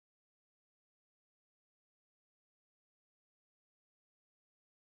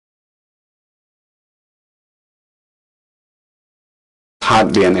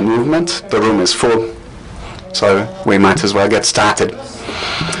hardly any movement. The room is full, so we might as well get started.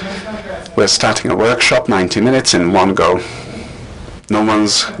 We're starting a workshop, 90 minutes in one go. No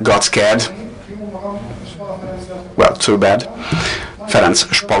one's got scared. Well, too bad. Ferenc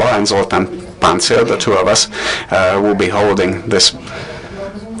Spola and Zoltán Páncél, the two of us, will be holding this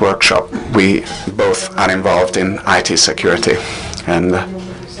workshop. We both are involved in IT security, and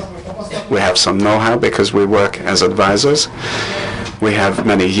we have some know-how because we work as advisors. We have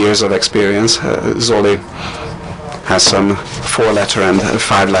many years of experience. Zoli has some 4-letter and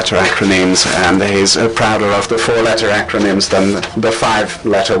 5-letter acronyms, and he's prouder of the 4-letter acronyms than the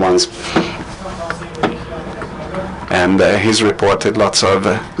 5-letter ones. And he's reported lots of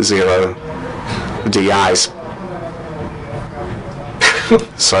 0 DIs.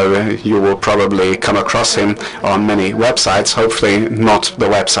 So you will probably come across him on many websites, hopefully not the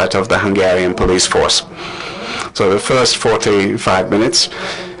website of the Hungarian police force. So the first 45 minutes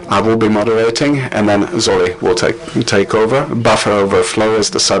I will be moderating, and then Zoli will take over. Buffer overflow is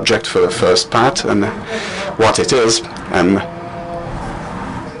the subject for the first part, and what it is and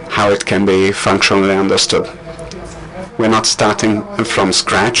how it can be functionally understood. We're not starting from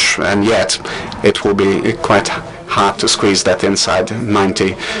scratch, and yet it will be quite hard to squeeze that inside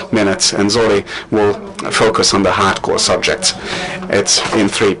 90 minutes, and Zoli will focus on the hardcore subjects. It's in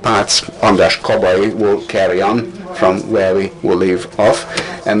 3 parts. András Kabai will carry on from where we will leave off,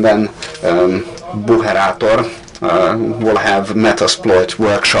 and then Buherator will have Metasploit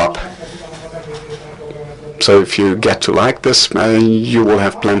workshop. So if you get to like this, you will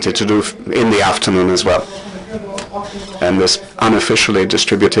have plenty to do in the afternoon as well. And this unofficially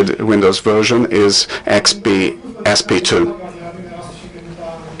distributed Windows version is SP2.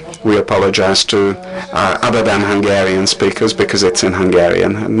 We apologize to other than Hungarian speakers because it's in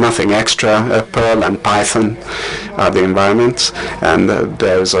Hungarian. Nothing extra. Perl and Python are the environments, and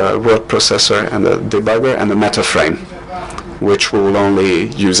there's a word processor and a debugger and a metaframe, which we will only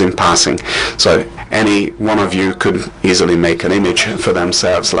use in passing. So any one of you could easily make an image for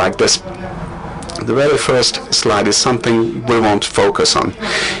themselves like this. The very first slide is something we won't focus on.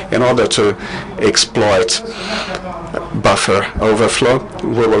 In order to exploit buffer overflow,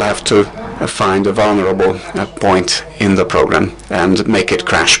 we will have to find a vulnerable point in the program and make it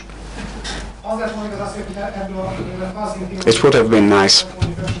crash. It would have been nice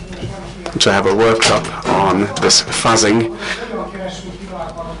to have a workshop on this fuzzing,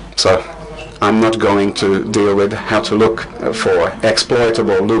 so I'm not going to deal with how to look for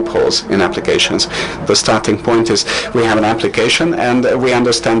exploitable loopholes in applications. The starting point is we have an application and we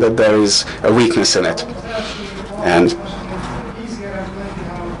understand that there is a weakness in it. And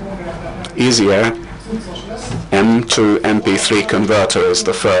easier M to MP3 converter is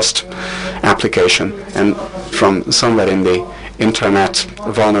the first application. And from somewhere in the Internet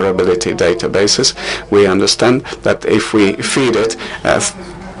vulnerability databases, we understand that if we feed it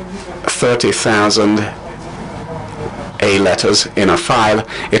 30,000 A letters in a file,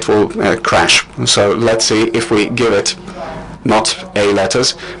 it will crash. So let's see if we give it not A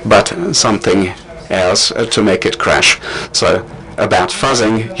letters, but something else to make it crash. So about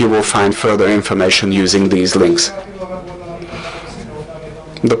fuzzing, you will find further information using these links.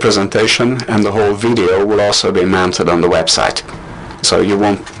 The presentation and the whole video will also be mounted on the website, so you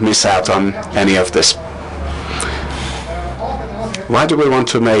won't miss out on any of this. Why do we want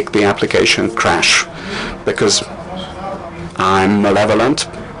to make the application crash? Because I'm malevolent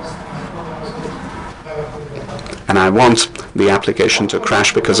and I want the application to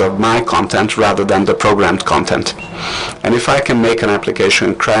crash because of my content rather than the programmed content. And if I can make an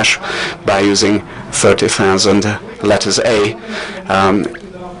application crash by using 30,000 letters A,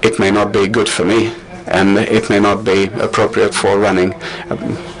 it may not be good for me, and it may not be appropriate for running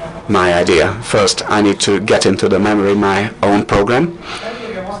my idea. First, I need to get into the memory my own program.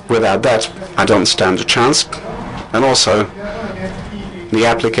 Without that, I don't stand a chance. And also, the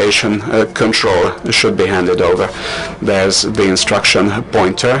application control should be handed over. There's the instruction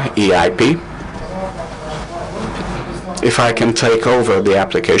pointer, EIP. If I can take over the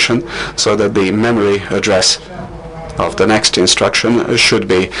application so that the memory address of the next instruction should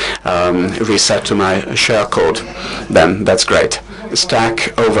be reset to my shellcode, then that's great.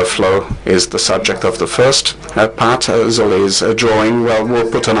 Stack Overflow is the subject of the first part. Zoli is drawing. Well,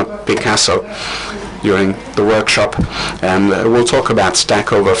 we'll put on a Picasso during the workshop, and we'll talk about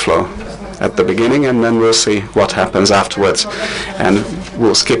Stack Overflow at the beginning, and then we'll see what happens afterwards. And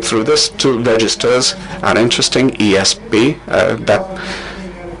we'll skip through this. 2 registers are interesting. ESP, that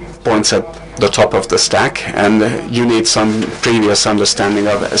points at the top of the stack, and you need some previous understanding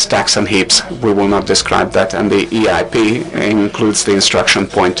of stacks and heaps. We will not describe that. And the EIP includes the instruction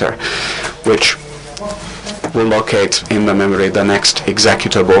pointer, which will locate in the memory the next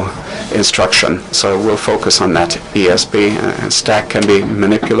executable instruction. So we'll focus on that. ESP stack can be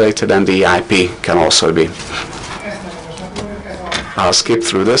manipulated, and the EIP can also be. I'll skip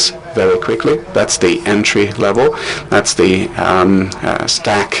through this very quickly. That's the entry level. That's the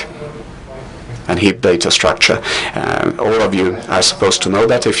stack and heap data structure. All of you are supposed to know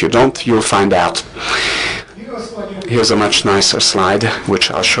that. If you don't, you'll find out. Here's a much nicer slide,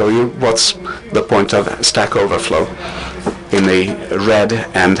 which I'll show you. What's the point of Stack Overflow? In the red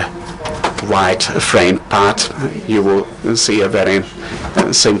and white frame part, you will see a very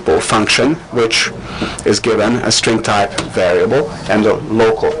simple function, which is given a string type variable and a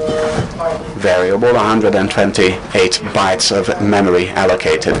local variable, 128 bytes of memory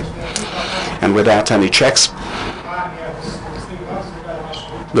allocated. And without any checks,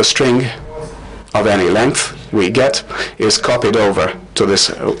 the string of any length we get is copied over to this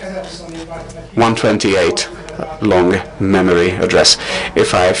 128 long memory address.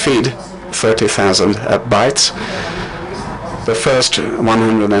 If I feed 30,000 bytes, the first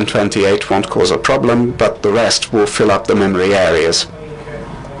 128 won't cause a problem, but the rest will fill up the memory areas.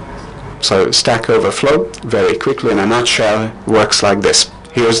 So Stack Overflow, very quickly in a nutshell, works like this.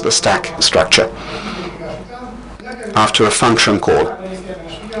 Here's the stack structure. After a function call,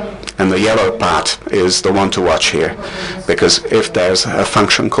 and the yellow part is the one to watch here, because if there's a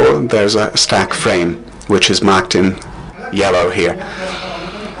function call, there's a stack frame, which is marked in yellow here.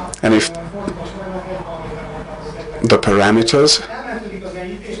 And if the parameters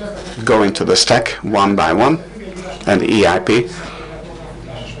go into the stack one by one, and EIP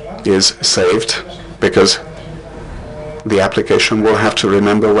is saved, because the application will have to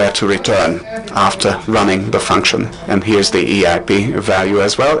remember where to return after running the function. And here's the EIP value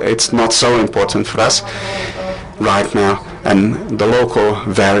as well. It's not so important for us right now. And the local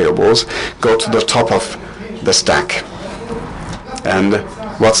variables go to the top of the stack. And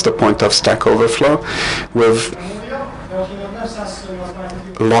what's the point of Stack Overflow? We've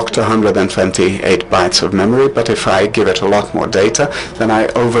locked 128 bytes of memory, but if I give it a lot more data, then I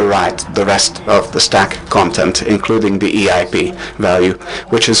overwrite the rest of the stack content, including the EIP value,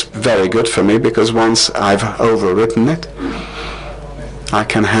 which is very good for me, because once I've overwritten it, I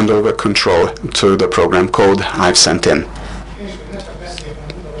can hand over control to the program code I've sent in.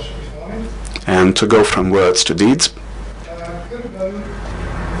 And to go from words to deeds,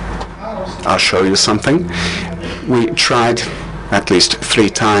 I'll show you something. We tried at least 3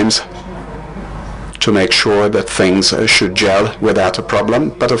 times to make sure that things should gel without a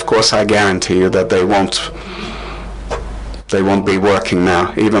problem, but of course I guarantee you that they won't be working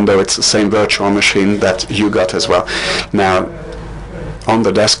now, even though it's the same virtual machine that you got as well. Now, on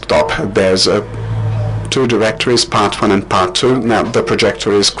the desktop there's 2 directories, part 1 and part 2. Now the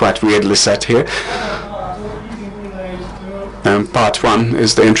projector is quite weirdly set here. Part 1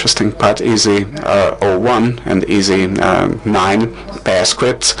 is the interesting part. Easy 01 and Easy 9 pair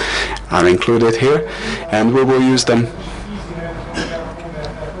scripts are included here, and we will use them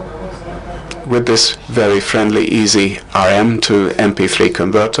with this very friendly Easy RM to MP3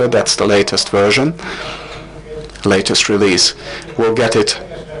 converter. That's the latest version, latest release. We'll get it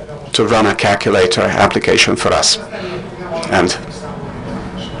to run a calculator application for us. And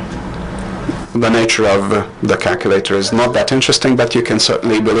the nature of the calculator is not that interesting, but you can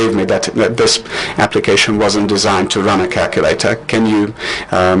certainly believe me that this application wasn't designed to run a calculator. Can you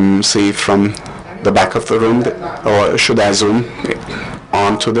see from the back of the room, or should I zoom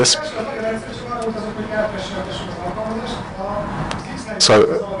onto this?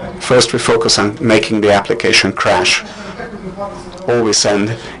 So first we focus on making the application crash. All we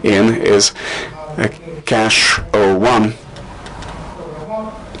send in is a cache 01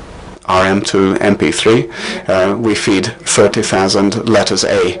 RM to MP3. We feed 30,000 letters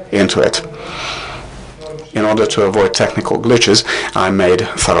A into it. In order to avoid technical glitches, I made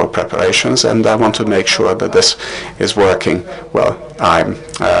thorough preparations, and I want to make sure that this is working well. I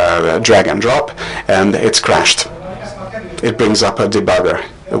drag and drop, and it's crashed. It brings up a debugger,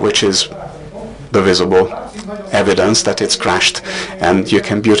 which is the visible evidence that it's crashed, and you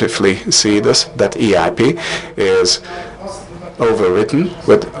can beautifully see this, that EIP is overwritten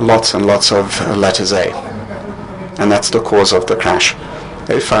with lots and lots of letters A, and that's the cause of the crash.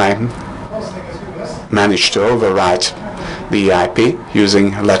 If I manage to overwrite the EIP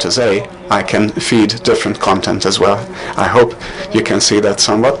using letters A, I can feed different content as well. I hope you can see that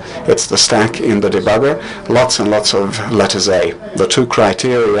somewhat. It's the stack in the debugger, lots and lots of letters A. The two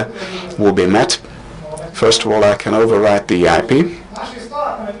criteria will be met. First of all, I can overwrite the IP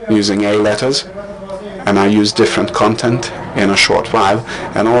using A letters, and I use different content in a short while.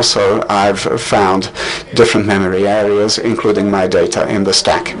 And also I've found different memory areas, including my data in the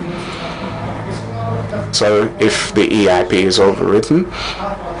stack. So if the EIP is overwritten,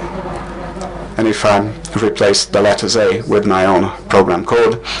 and if I replace the letters A with my own program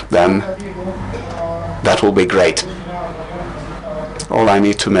code, then that will be great. All I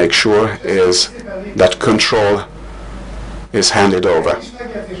need to make sure is that control is handed over.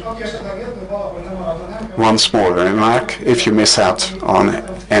 One small remark: if you miss out on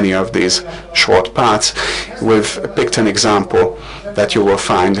any of these short parts, we've picked an example that you will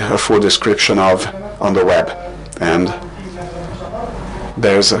find a full description of on the web. And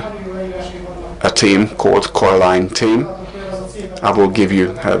there's a team called Coreline Team. I will give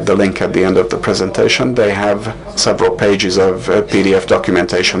you the link at the end of the presentation. They have several pages of PDF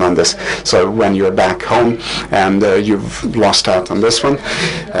documentation on this. So when you're back home and you've lost out on this one,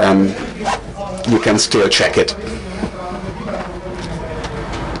 you can still check it.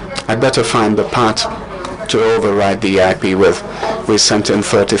 I'd better find the part to override the IP with. We sent in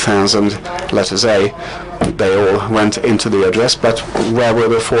 30,000 letters A. They all went into the address, but where were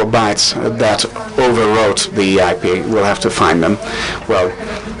the 4 bytes that overwrote the EIP? We'll have to find them. Well,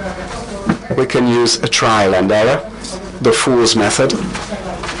 we can use a trial and error, the fool's method,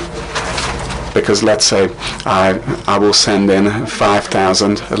 because let's say I will send in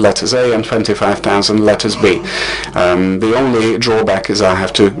 5,000 letters A and 25,000 letters B. The only drawback is I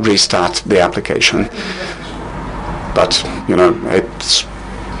have to restart the application. But, you know, it's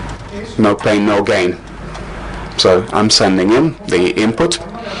no pain, no gain. So I'm sending in the input,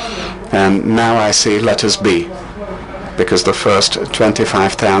 and now I see letters B, because the first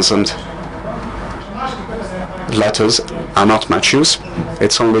 25,000 letters are not much use.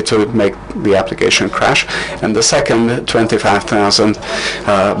 It's only to make the application crash. And the second 25,000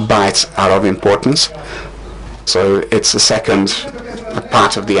 bytes are of importance. So it's the second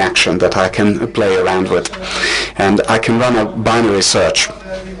part of the action that I can play around with. And I can run a binary search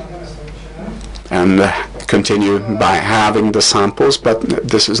and continue by having the samples, but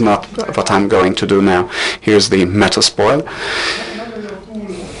this is not what I'm going to do now. Here's the Metasploit.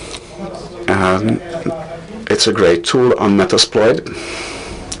 It's a great tool on Metasploit,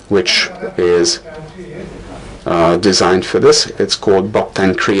 which is designed for this. It's called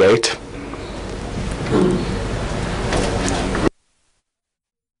Bot10 Create.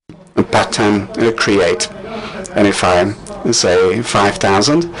 Pattern create, and if I say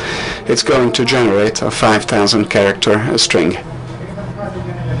 5,000, it's going to generate a 5,000 character string,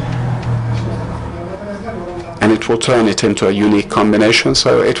 and it will turn it into a unique combination,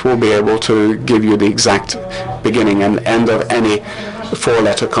 so it will be able to give you the exact beginning and end of any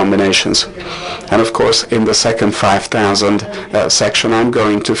 4-letter combinations. And of course, in the second 5,000 section, I'm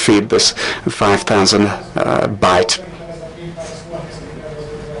going to feed this 5,000 byte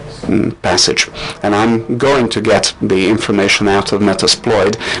passage, and I'm going to get the information out of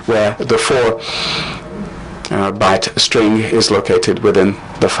Metasploit where the 4 byte string is located within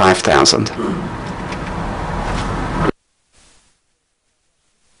the 5,000.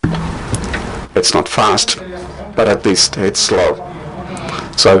 It's not fast, but at least it's slow.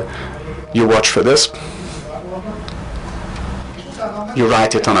 So you watch for this. You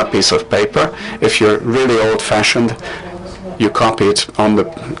write it on a piece of paper. If you're really old-fashioned, you copy it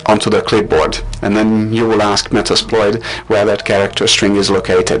onto the clipboard, and then you will ask Metasploit where that character string is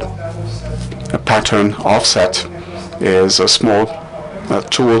located. A pattern offset is a small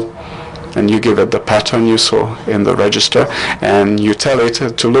tool, and you give it the pattern you saw in the register, and you tell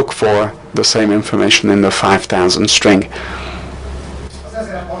it to look for the same information in the 5,000 string.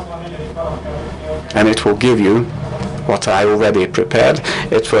 And it will give you what I already prepared.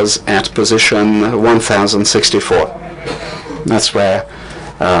 It was at position 1064. That's where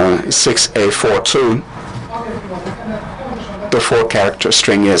 6A42, the 4-character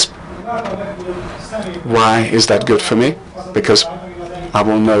string is. Why is that good for me? Because I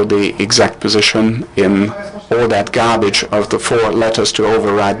will know the exact position in all that garbage of the 4 letters to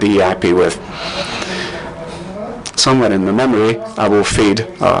override the EIP with. Somewhere in the memory, I will feed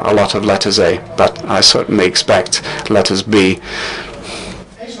a lot of letters A, but I certainly expect letters B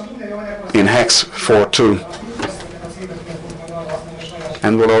in hex 42.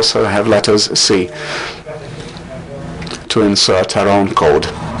 And we'll also have letters C to insert our own code.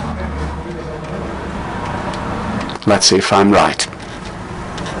 Let's see if I'm right.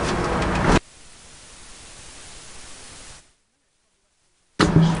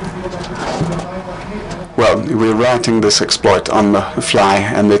 Well, we're writing this exploit on the fly,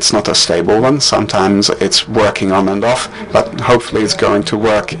 and it's not a stable one. Sometimes it's working on and off, but hopefully it's going to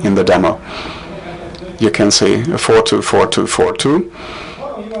work in the demo. You can see 424242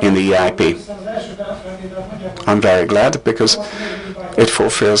 in the EIP. I'm very glad because it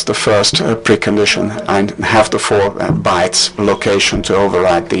fulfills the first precondition. I have the 4 bytes location to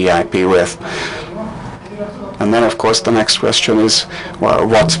override the EIP with. And then, of course, the next question is, well,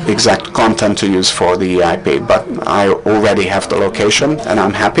 what exact content to use for the EIP. But I already have the location, and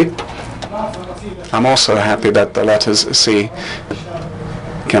I'm happy. I'm also happy that the letters C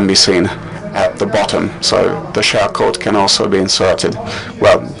can be seen at the bottom, so the shellcode can also be inserted.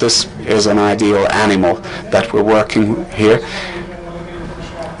 Well, this is an ideal animal that we're working here.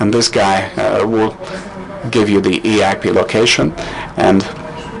 And this guy will give you the EIP location, and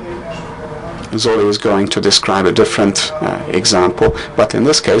Zoli is going to describe a different example, but in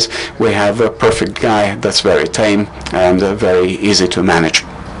this case we have a perfect guy that's very tame and very easy to manage.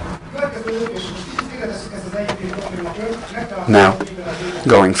 Now,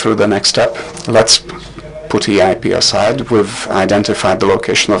 going through the next step, let's put EIP aside. We've identified the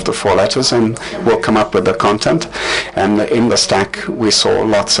location of the 4 letters, and we'll come up with the content. And in the stack we saw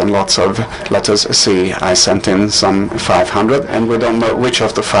lots and lots of letters C. I sent in some 500, and we don't know which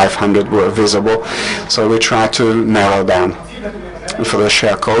of the 500 were visible, so we try to narrow down for the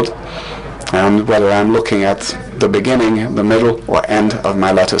shellcode, and whether I'm looking at the beginning, the middle, or end of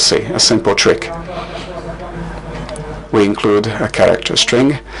my letter C. A simple trick. We include a character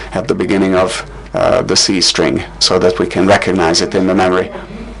string at the beginning of the C string so that we can recognize it in the memory.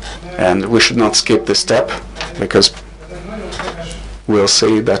 And we should not skip this step, because we'll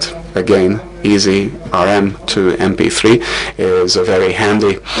see that, again, easy RM to MP3 is a very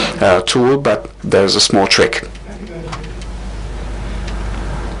handy tool, but there's a small trick.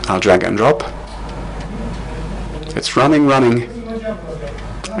 I'll drag and drop. It's running.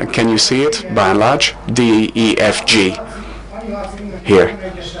 Can you see it by and large? D, E, F, G here.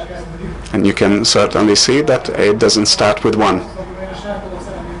 And you can certainly see that it doesn't start with 1,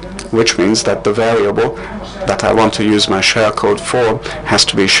 which means that the variable that I want to use my shellcode for has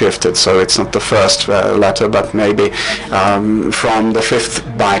to be shifted. So it's not the first letter, but maybe from the 5th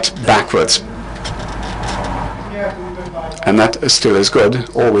byte backwards. And that still is good.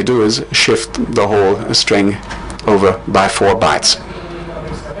 All we do is shift the whole string over by 4 bytes.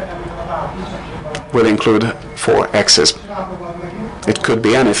 We'll include 4 X's. It could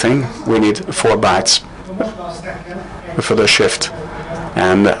be anything. We need 4 bytes for the shift.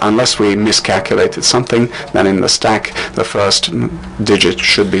 And unless we miscalculated something, then in the stack the first digit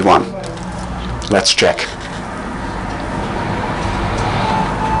should be 1. Let's check.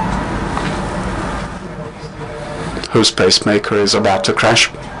 Whose pacemaker is about to crash?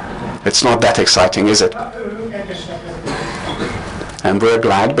 It's not that exciting, is it? And we're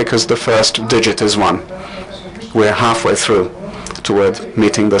glad because the first digit is 1. We're halfway through toward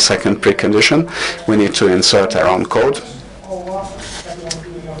meeting the second precondition. We need to insert our own code.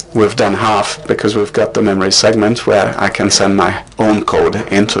 We've done half because we've got the memory segment where I can send my own code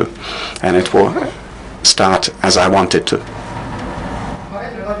into, and it will start as I want it to.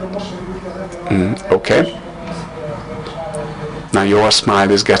 Okay. Now your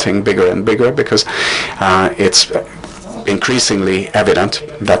smile is getting bigger and bigger because it's increasingly evident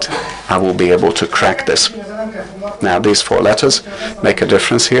that I will be able to crack this. Now these 4 letters make a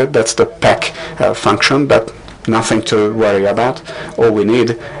difference here. That's the PEC function, but nothing to worry about. All we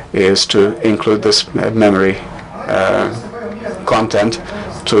need is to include this memory content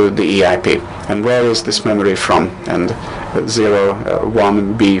to the EIP. And where is this memory from? And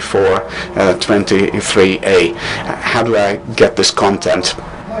 01B423A. How do I get this content?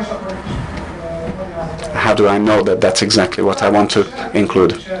 How do I know that that's exactly what I want to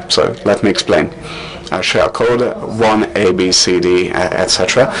include? So let me explain. Our shellcode 1ABCD,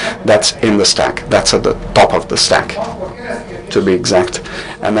 etc. That's in the stack. That's at the top of the stack, to be exact.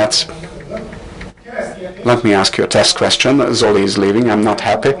 And that's. Let me ask you a test question. Zoli is leaving. I'm not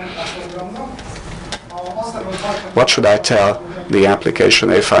happy. What should I tell the application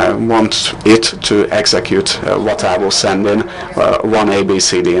if I want it to execute what I will send in,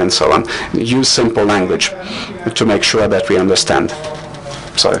 1ABCD and so on? Use simple language to make sure that we understand.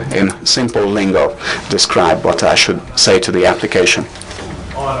 So in simple lingo, describe what I should say to the application.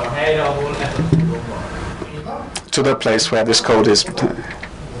 To the place where this code is.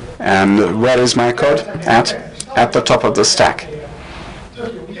 And where is my code? At the top of the stack.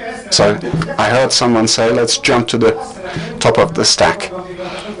 So I heard someone say, let's jump to the top of the stack.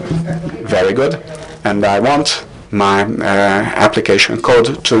 Very good. And I want my application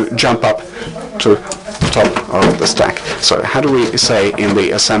code to jump up to top of the stack. So how do we say in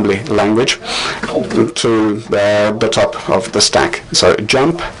the assembly language to the top of the stack? So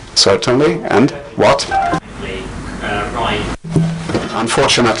jump, certainly, and what?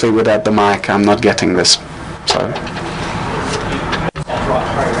 Unfortunately, without the mic, I'm not getting this. So.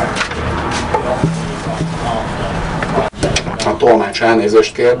 A tolmács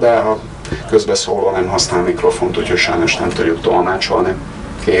elnézést kér, de a közbeszóló nem használ mikrofont, úgyhogy sajnos nem tudjuk tolmácsolni.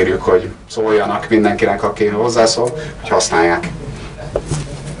 Kérjük, hogy szóljanak mindenkinek, aki hozzászól, hogy használják.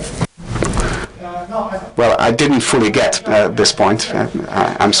 Well, I didn't fully get this point.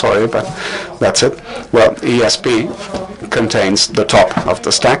 I'm sorry, but that's it. Well, ESP contains the top of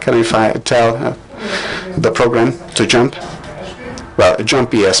the stack, and if I tell the program to jump, well,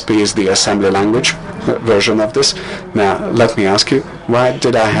 jump ESP is the assembly language version of this. Now, let me ask you, why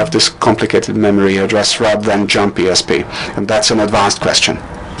did I have this complicated memory address rather than jump ESP? And that's an advanced question.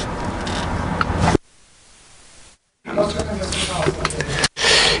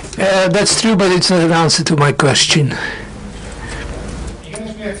 That's true, but it's not an answer to my question.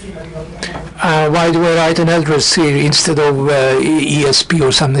 Why do I write an address here instead of ESP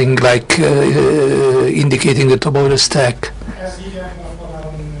or something like indicating the top of the stack?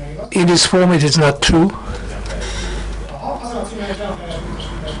 In this form it is not true.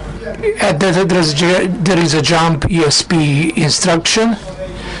 At that address there is a jump ESP instruction,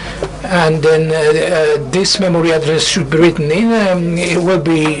 and then this memory address should be written in. It will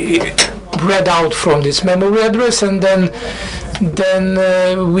be read out from this memory address, and then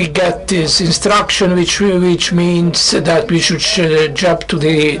we get this instruction which means that we should jump to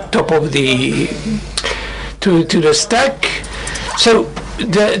the top of the to the stack. So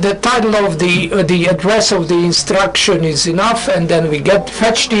the title of the address of the instruction is enough, and then we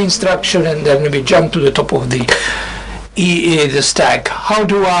fetch the instruction, and then we jump to the top of the stack. How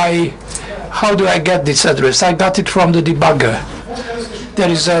do I get this address? I got it from the debugger. There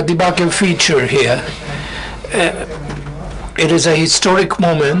is a debugger feature here. It is a historic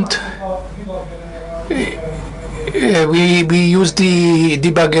moment. We use the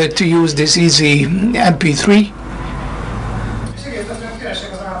debugger to use this easy MP3,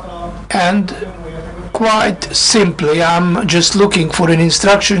 and quite simply I'm just looking for an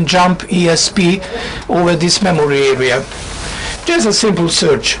instruction jump ESP over this memory area. Just a simple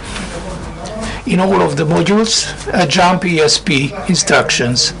search in all of the modules, jump ESP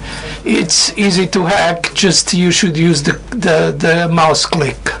instructions. It's easy to hack, just you should use the mouse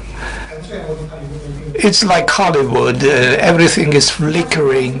click. It's like Hollywood, everything is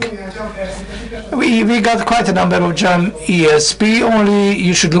flickering. We got quite a number of jump ESP, only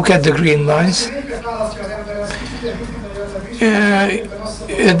you should look at the green lines.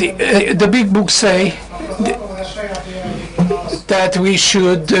 The big books say that we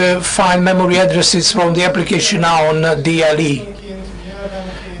should find memory addresses from the application on DLE,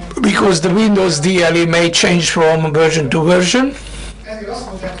 because the Windows DLE may change from version to version.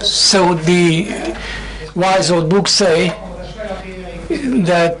 So the wise old books say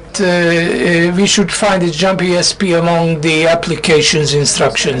that we should find this jump ESP among the application's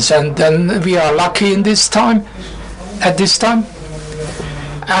instructions, and then we are lucky in this time, at this time.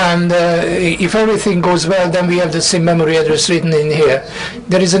 And if everything goes well, then we have the same memory address written in here.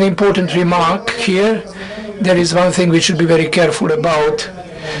 There is an important remark here. There is one thing we should be very careful about.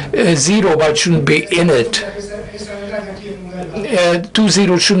 0 byte shouldn't be in it. 2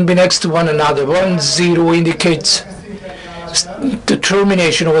 zeros shouldn't be next to one another. 1 0 indicates the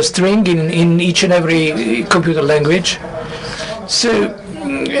termination of a string in each and every computer language. So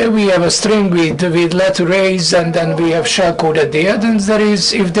we have a string with letter A's, and then we have shellcode at the end. And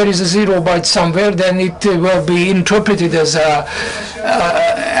if there is a 0 byte somewhere, then it will be interpreted as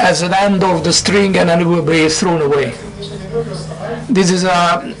an end of the string, and then it will be thrown away. This is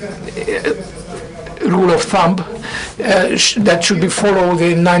a rule of thumb that should be followed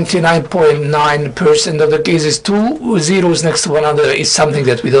in 99.9% of the cases. 2 zeros next to one another is something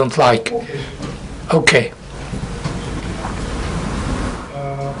that we don't like. Okay.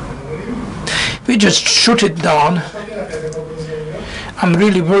 We just shoot it down. I'm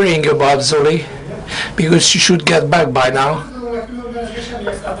really worrying about Zoli, because she should get back by now.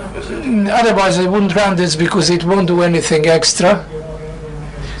 Otherwise I wouldn't run this, because it won't do anything extra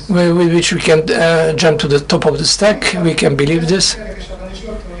with which we can jump to the top of the stack. We can believe this.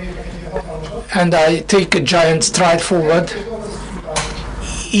 And I take a giant stride forward.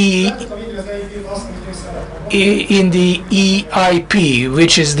 In the EIP,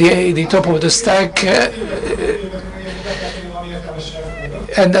 which is the top of the stack,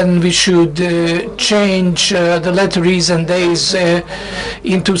 and then we should change the letters and days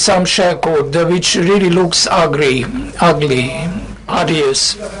into some shellcode which really looks ugly,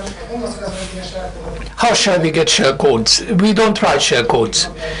 odious. How shall we get shellcodes? We don't write shellcodes.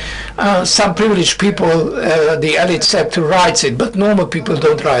 Some privileged people, the elite sector writes it, but normal people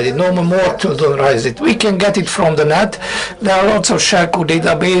don't write it. Normal mortals don't write it. We can get it from the net. There are lots of shellcode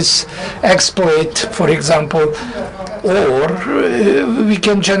database exploit, for example, or we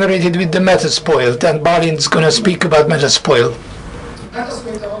can generate it with the Metasploit, and Balin's going to speak about Metasploit.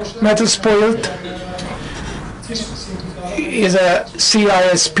 Metasploit is a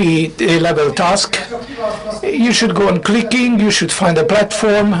CISP level task. You should go on clicking, you should find a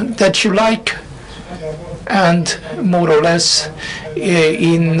platform that you like, and more or less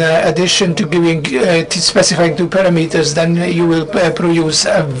in addition to giving specifying two parameters, then you will produce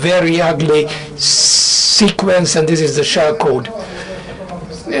a very ugly sequence, and this is the shellcode.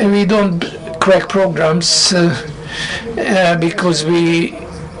 We don't crack programs because we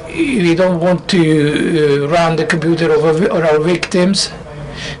don't want to run the computer over our victims,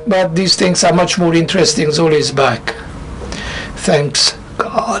 but these things are much more interesting. Zoli is back. Thanks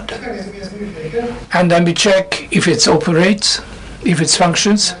God. And then we check if it operates, if it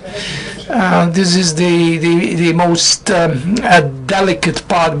functions. This is the most delicate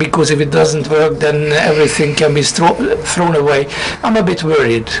part, because if it doesn't work, then everything can be thrown away. I'm a bit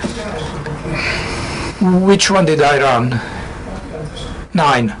worried. Which one did I run?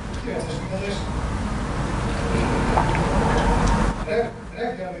 9.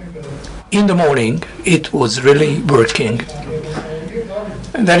 In the morning, it was really working.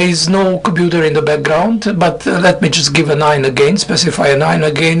 There is no computer in the background, but let me just give a 9 again, specify a 9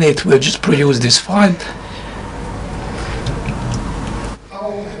 again, it will just produce this file.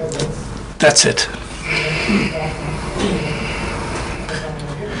 That's it.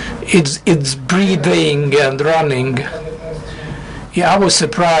 It's breathing and running. Yeah, I was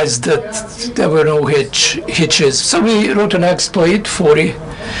surprised that there were no hitches. So we wrote an exploit for the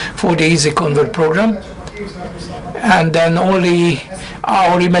easy convert program, and then only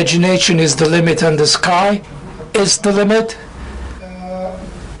our imagination is the limit and the sky is the limit.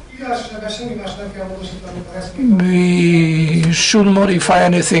 We shouldn't modify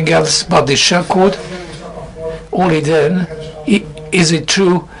anything else but the shellcode. Only then is it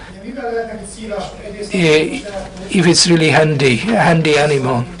true if it's really handy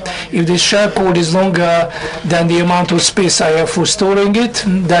animal. If the shellcode is longer than the amount of space I have for storing it,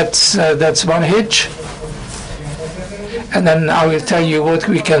 that's one hitch. And then I will tell you what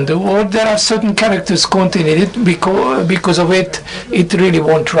we can do. Or there are certain characters contained in it, because of it really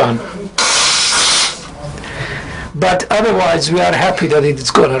won't run. But otherwise, we are happy that it's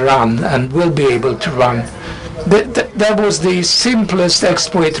going to run and will be able to run. That was the simplest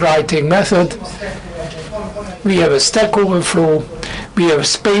exploit writing method. We have a stack overflow, we have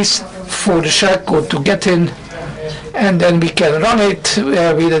space for the shellcode to get in, and then we can run it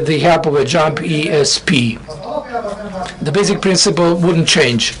with the help of a jump ESP. The basic principle wouldn't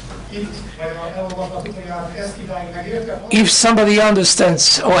change. If somebody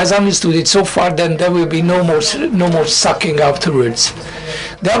understands or has understood it so far, then there will be no more sucking afterwards.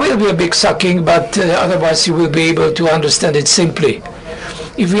 There will be a big sucking, but otherwise you will be able to understand it simply.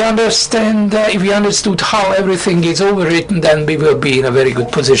 If we understood how everything is overwritten, then we will be in a very good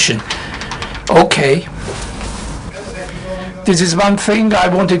position. Okay. This is one thing I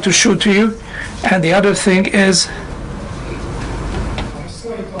wanted to show to you, and the other thing is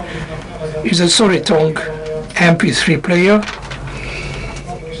a Soritong MP3 player.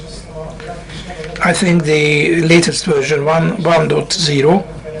 I think the latest version 1.0.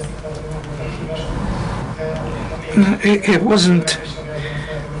 It wasn't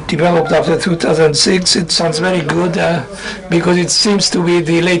developed after 2006. It sounds very good because it seems to be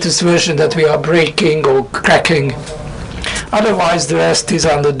the latest version that we are breaking or cracking. Otherwise, the rest is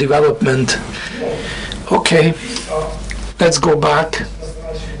under development. Okay, let's go back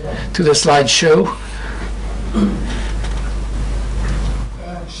to the slideshow.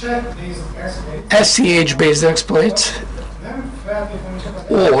 SCH-based exploits,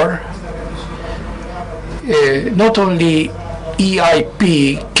 or not only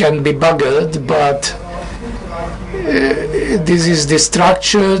EIP can be bugged, but this is the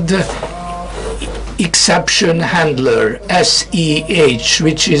structured exception handler, SEH,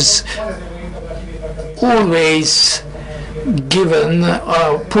 which is always given,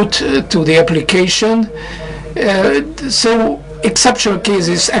 put to the application. So exceptional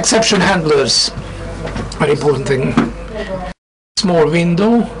cases, exception handlers, very important thing. Small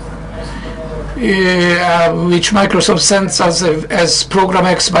window, which Microsoft sends us as program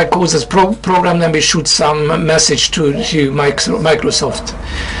X by cause as program, then we shoot some message to Microsoft.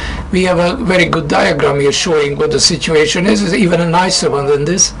 We have a very good diagram here showing what the situation is. It's even a nicer one than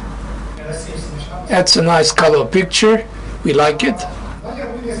this. That's a nice color picture. We like it.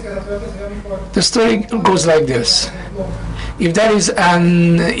 The story goes like this. If there is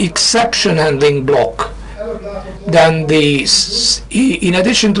an exception handling block, then in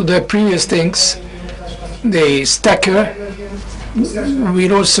addition to the previous things, the stacker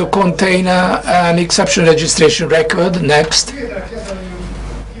will also contain an exception registration record. Next,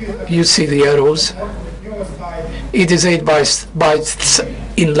 you see the arrows. It is 8 bytes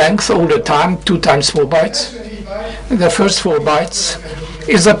in length all the time, 2 times 4 bytes. The first 4 bytes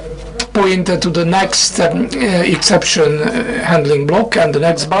is a pointer to the next exception handling block, and the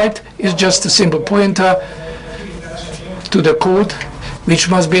next byte is just a simple pointer to the code which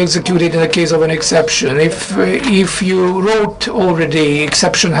must be executed in the case of an exception. If you wrote already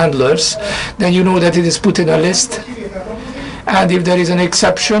exception handlers, then you know that it is put in a list, and if there is an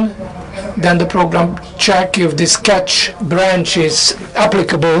exception, then the program check if this catch branch is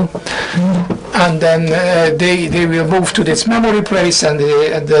applicable, and then they will move to this memory place, and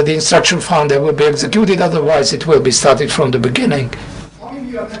the instruction found that will be executed, otherwise it will be started from the beginning.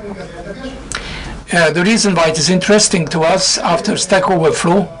 The reason why it is interesting to us after Stack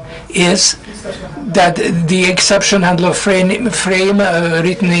Overflow is that the exception handler frame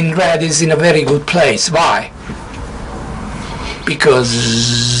written in red is in a very good place. Why?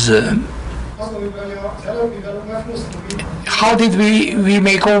 Because how did we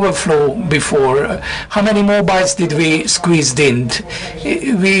make overflow before? How many more bytes did we squeeze in?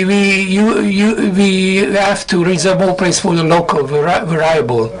 We have to reserve more place for the local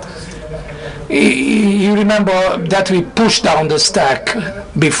variable. You remember that we pushed down the stack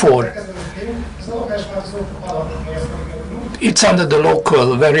before. It's under the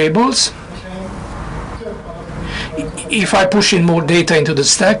local variables. If I push in more data into the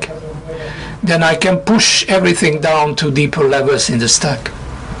stack, then I can push everything down to deeper levels in the stack.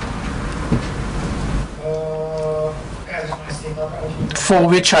 For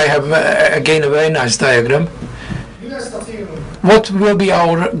which I have again a very nice diagram. What will be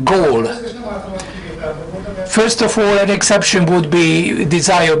our goal? First of all, an exception would be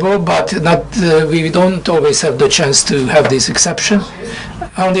desirable, but not, we don't always have the chance to have this exception.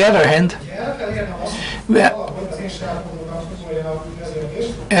 On the other hand,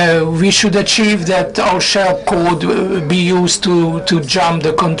 we should achieve that our shell code be used to jump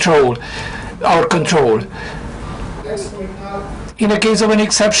the our control. In the case of an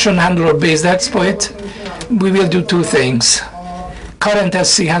exception handler based exploit, we will do two things. Current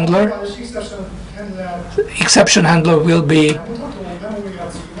SC handler, exception handler will be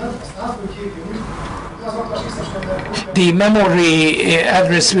the memory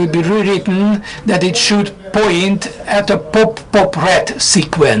address will be rewritten that it should point at a pop-ret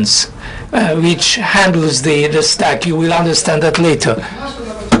sequence which handles the stack. You will understand that later.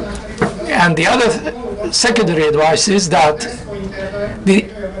 And the other secondary advice is that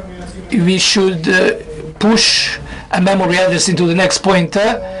we should push a memory address into the next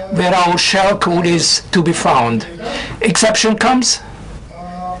pointer where our shell code is to be found. Exception comes,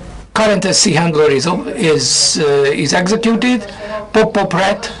 current SC handler is executed,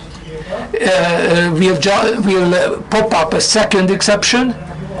 pop-ret will pop up a second exception,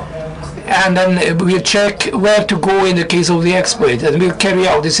 and then we'll check where to go in the case of the exploit, and we'll carry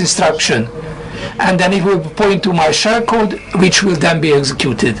out this instruction. And then it will point to my shell code, which will then be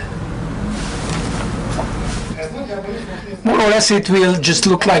executed. More or less it will just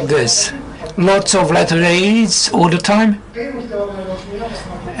look like this. Lots of letter A's all the time.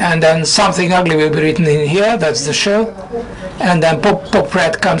 And then something ugly will be written in here, that's the shell. And then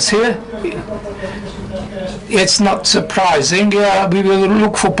pop-ret comes here. It's not surprising. We will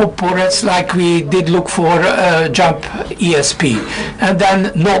look for pop-rets like we did look for jump ESP. And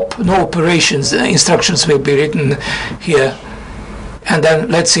then no operations instructions will be written here. And then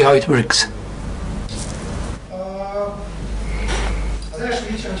let's see how it works.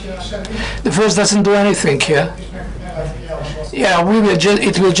 The first doesn't do anything here. Yeah,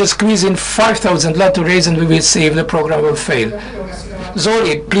 it will just squeeze in 5,000 letter A's and we will see if the program will fail.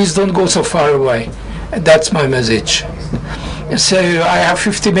 Zoli, please don't go so far away. That's my message. So I have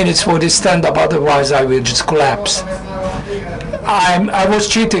 50 minutes for this stand-up, otherwise I will just collapse. I was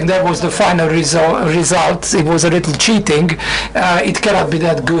cheating, that was the final result. It was a little cheating. It cannot be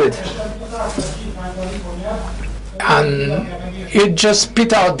that good. And it just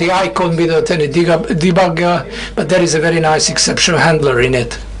spit out the icon without any debugger, but there is a very nice exception handler in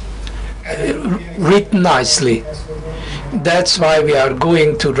it. written nicely. That's why we are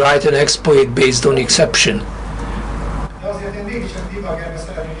going to write an exploit based on exception.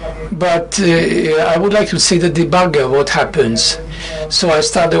 But I would like to see the debugger, what happens. So I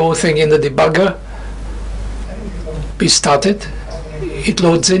start the whole thing in the debugger. We start it. It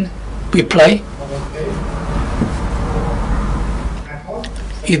loads in. We play.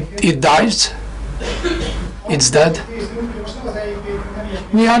 It dies. It's dead.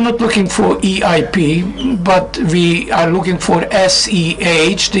 We are not looking for EIP, but we are looking for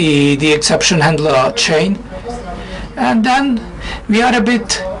SEH, the exception handler chain. And then we are a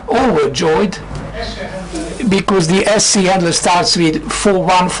bit overjoyed because the SC handler starts with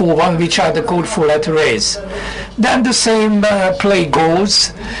 4141, which are the code for letter A's. Then the same play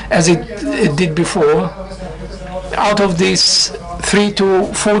goes as it did before. Out of these 3 to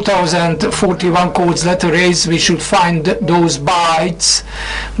 4041 codes letter A's, we should find those bytes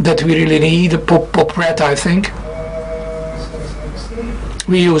that we really need, pop ret, I think.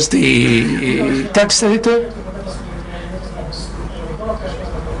 We use the text editor.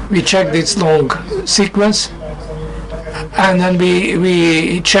 We check this long sequence, and then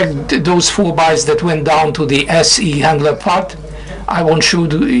we check those 4 bytes that went down to the SE handler part. I won't show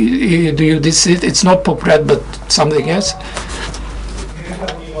you this. It's not pop ret, but something else.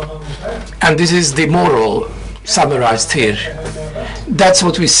 And this is the moral summarized here. That's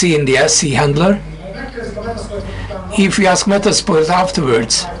what we see in the SE handler. If we ask Metasploit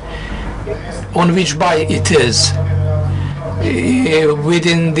afterwards on which byte it is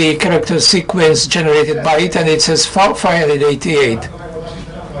within the character sequence generated by it, and it says 588.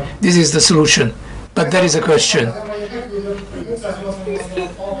 This is the solution. But there is a question.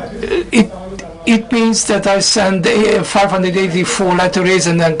 It means that I send 584 letter A's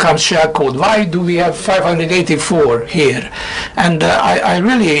and then comes shellcode. Why do we have 584 here? And I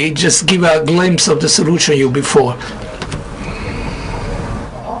really just give a glimpse of the solution you before.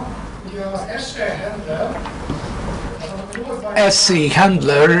 SC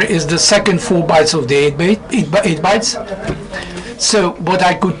handler is the second 4 bytes of the 8 bytes. So what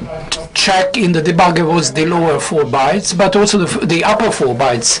I could check in the debugger was the lower 4 bytes, but also the upper 4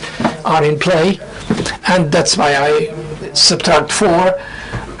 bytes are in play, and that's why I subtract 4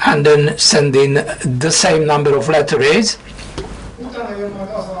 and then send in the same number of letter A's.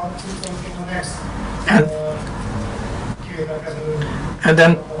 And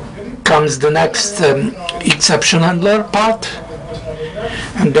then comes the next exception handler part,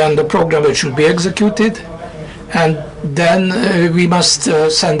 and then the program should be executed, and then we must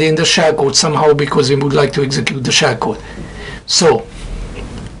send in the shellcode somehow because we would like to execute the shellcode. So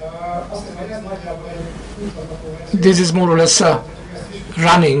this is more or less a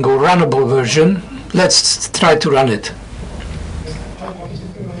running or runnable version. Let's try to run it.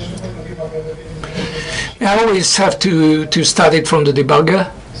 I always have to start it from the debugger,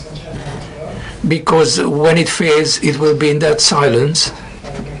 because when it fails it will be in that silence.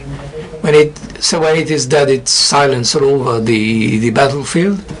 When it is dead, it's silence all over the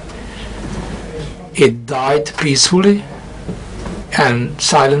battlefield. It died peacefully and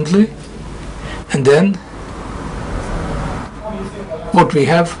silently, and then what we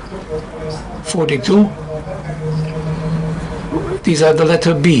have, 42. These are the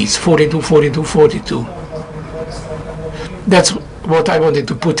letter B's, 42, 42, 42. That's what I wanted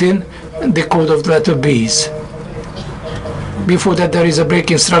to put in, the code of the letter B's. Before that there is a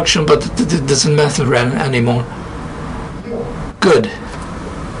break instruction, but it doesn't matter anymore. Good.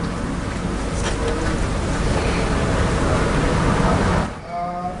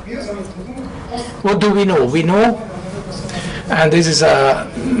 What do we know? We know, and this is a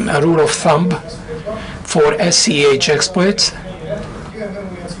rule of thumb for SEH exploits.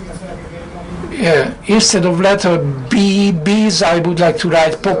 Instead of letter B's, I would like to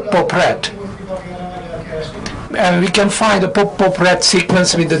write pop ret. And we can find a pop ret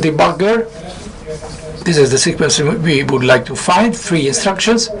sequence with the debugger. This is the sequence we would like to find, 3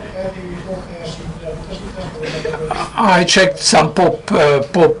 instructions. I checked some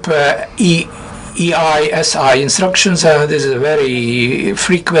EISI instructions. This is a very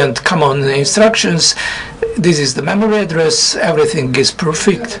frequent common instructions. This is the memory address. Everything is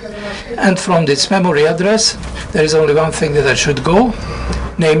perfect. And from this memory address, there is only one thing that I should go,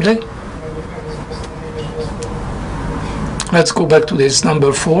 namely, let's go back to this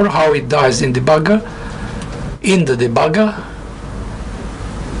number 4, how it dies in debugger. In the debugger,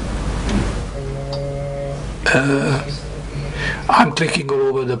 I'm clicking all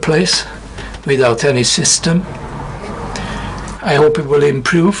over the place without any system. I hope it will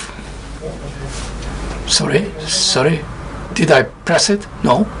improve. Sorry. Did I press it?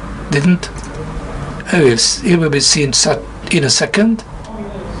 No. didn't. It will be seen in a second.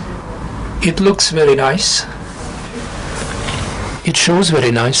 It looks very nice. It shows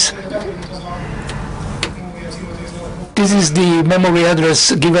very nice. This is the memory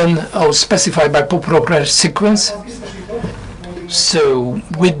address given or specified by pop sequence. So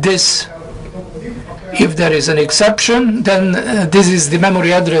with this, if there is an exception, then this is the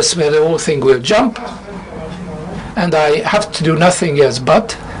memory address where the whole thing will jump. And I have to do nothing else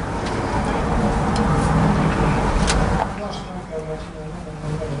but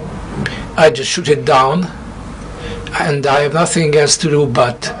I just shoot it down, and I have nothing else to do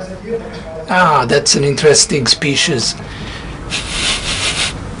but that's an interesting species.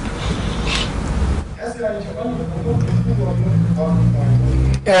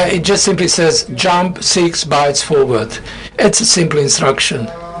 It just simply says jump 6 bytes forward. It's a simple instruction.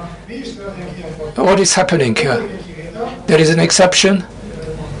 What is happening here? There is an exception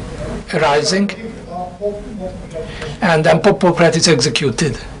arising, and then pop-ret is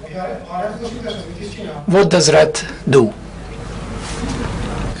executed. What does ret do?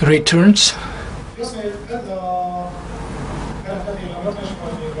 Returns.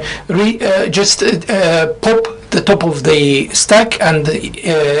 Pop the top of the stack, and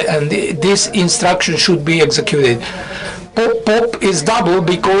this instruction should be executed. Pop is double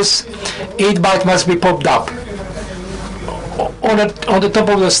because 8 byte must be popped up. On the top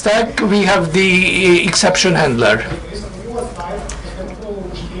of the stack we have the exception handler.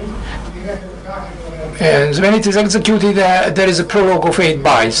 And when it is executed, there is a prologue of 8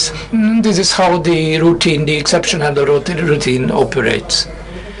 bytes. This is how the routine, the exception handler routine operates.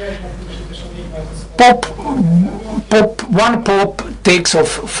 One pop takes off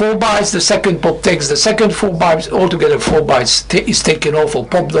 4 bytes, the second pop takes the second 4 bytes, altogether 4 bytes is taken off or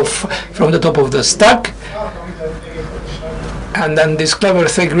popped off from the top of the stack. And then this clever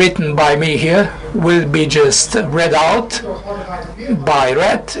thing written by me here will be just read out by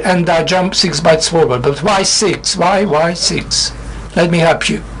ret, and I jump 6 bytes forward. But why 6? Why 6? Let me help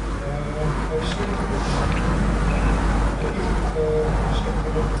you.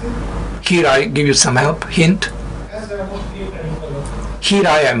 Here I give you some help, hint. Here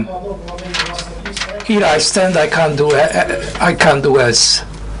I am. Here I stand, I can't do else.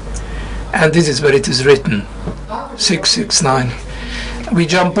 And this is where it is written. 669. We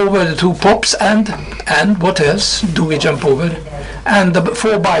jump over the 2 pops, and what else do we jump over? And the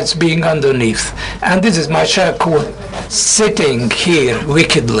 4 bytes being underneath. And this is my shellcode sitting here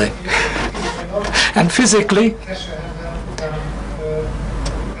wickedly. And physically,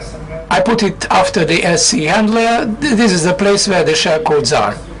 I put it after the SC handler. This is the place where the shellcodes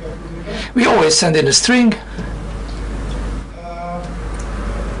are. We always send in a string.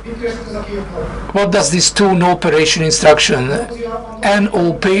 What does this tune operation instruction?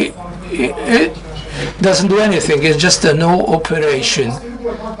 NOP, it doesn't do anything, it's just a no operation.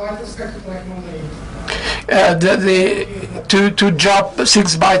 To jump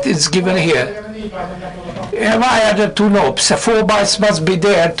 6 bytes is given here. If I add 2 knobs, 4 bytes must be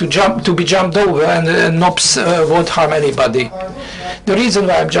there to be jumped over, and knobs won't harm anybody. The reason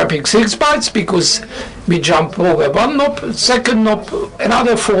why I'm jumping 6 bytes, because we jump over 1 knob, second knob,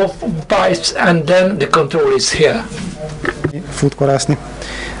 another 4 bytes, and then the control is here.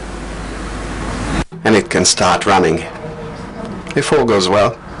 And it can start running. If all goes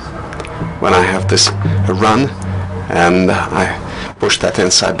well, when I have this run and I push that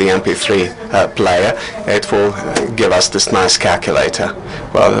inside the MP3 player, it will give us this nice calculator.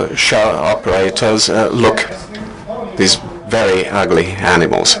 Well, shell operators look these very ugly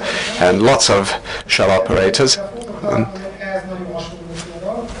animals, and lots of shell operators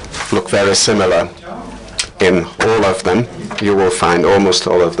look very similar. In all of them, you will find, almost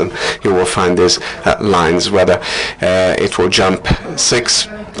all of them, you will find these lines, whether it will jump 6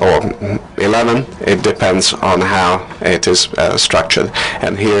 or 11, it depends on how it is structured.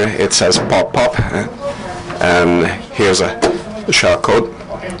 And here it says pop pop, and here's a shellcode.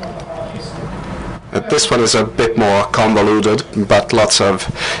 This one is a bit more convoluted, but lots of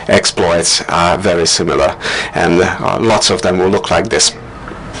exploits are very similar, and lots of them will look like this.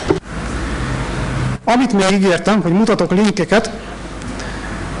 Amit még ígértem, hogy mutatok linkeket,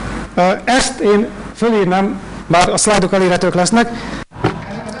 ezt én fölírnám, bár a szlájdok elérhetők lesznek.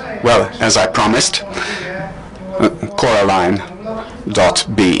 Well, as I promised,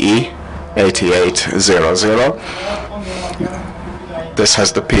 coraline.be 8800. This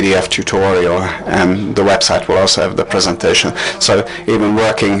has the PDF tutorial, and the website will also have the presentation. So even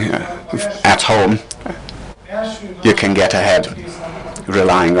working at home, you can get ahead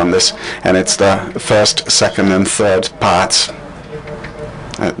relying on this. And it's the first, second, and third parts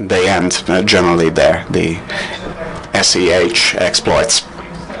they end generally there, the SEH exploits.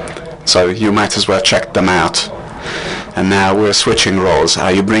 So you might as well check them out. And now we're switching roles.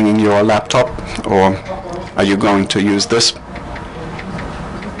 Are you bringing your laptop, or are you going to use this?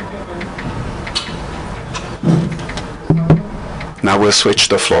 Now we'll switch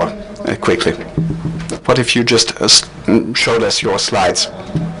the floor quickly. What if you just showed us your slides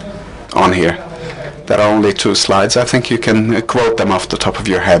on here? There are only 2 slides. I think you can quote them off the top of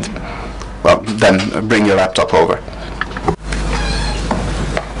your head. Well, then bring your laptop over.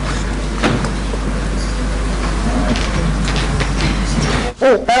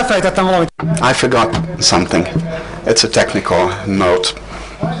 Elfelejtettem valamit. I forgot something. It's a technical note.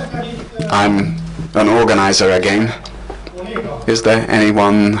 I'm an organizer again. Is there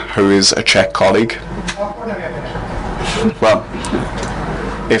anyone who is a Czech colleague? Well,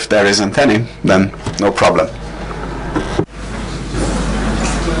 if there isn't any, then no problem.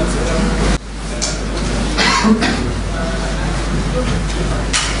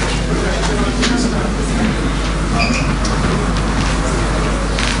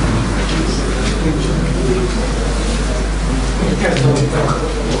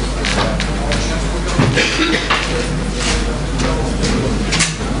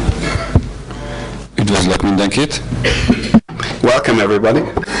 Üdvözlök mindenkit! Welcome everybody.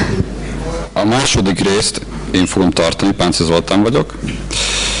 A második részt én fogom tartani, Pánci Zoltán vagyok.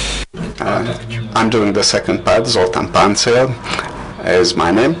 I'm doing the second part. Zoltán Páncél is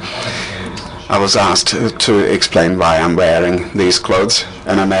my name. I was asked to explain why I'm wearing these clothes.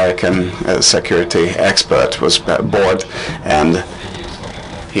 An American security expert was bored, and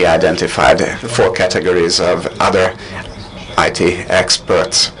he identified 4 categories of other IT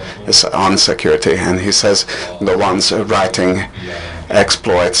experts on security, and he says the ones writing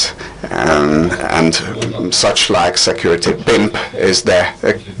exploits and such like security pimp is their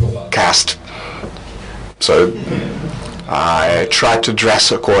caste. So I try to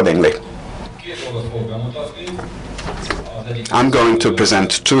dress accordingly. I'm going to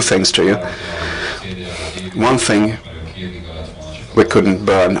present 2 things to you. One thing we couldn't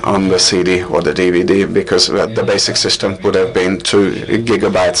burn on the CD or the DVD because the basic system would have been 2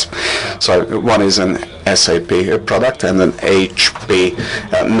 gigabytes. So one is an SAP product, and an HP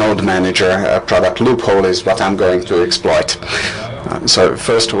Node Manager product. Loophole is what I'm going to exploit. So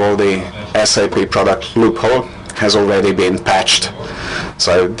first of all, the SAP product loophole has already been patched.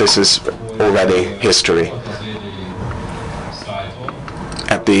 So this is already history.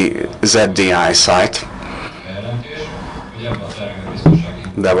 At the ZDI site,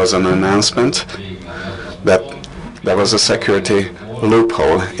 there was an announcement that there was a security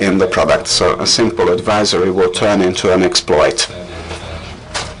loophole in the product, so a simple advisory will turn into an exploit.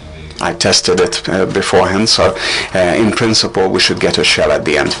 I tested it beforehand, so in principle we should get a shell at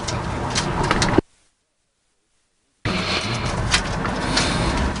the end.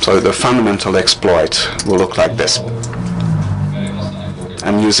 So the fundamental exploit will look like this.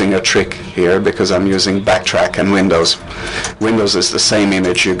 I'm using a trick here because I'm using Backtrack and Windows. Windows is the same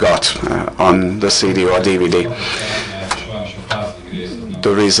image you got on the CD or DVD. The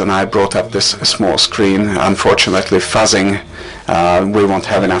reason I brought up this small screen, unfortunately fuzzing, we won't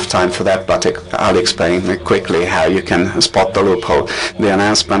have enough time for that, but I'll explain quickly how you can spot the loophole. The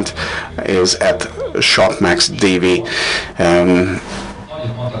announcement is at Shopmax DV.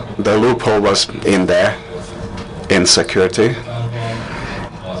 The loophole was in there, in security.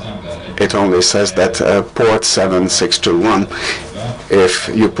 It only says that port 7621, if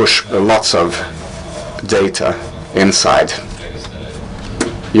you push lots of data inside,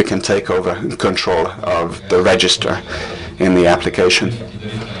 you can take over control of the register in the application.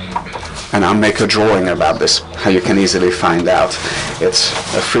 And I'll make a drawing about this, how you can easily find out. It's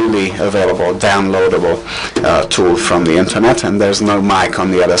a freely available, downloadable tool from the internet, and there's no mic on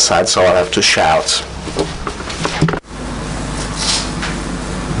the other side, so I'll have to shout.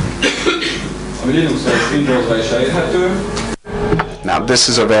 Now this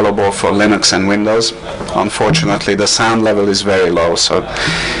is available for Linux and Windows. Unfortunately the sound level is very low, so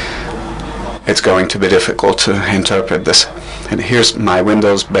it's going to be difficult to interpret this. And here's my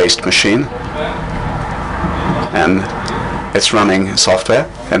Windows-based machine, and it's running software,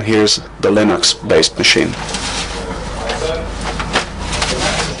 and here's the Linux-based machine.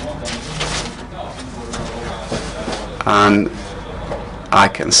 And I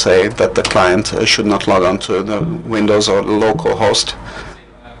can say that the client should not log on to the Windows or local host,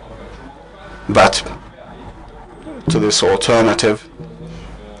 but to this alternative,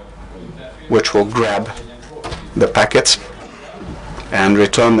 which will grab the packets and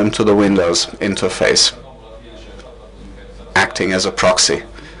return them to the Windows interface, acting as a proxy.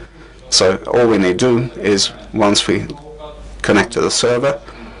 So all we need to do is, once we connect to the server,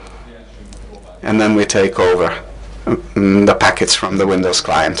 and then we take over the packets from the Windows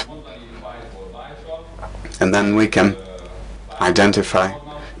client. And then we can identify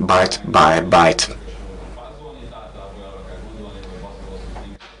byte by byte.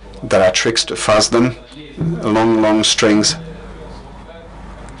 There are tricks to fuzz them, long strings.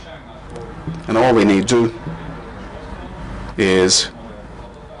 And all we need to do is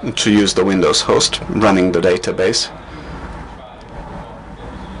to use the Windows host running the database.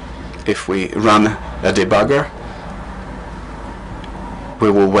 If we run a debugger,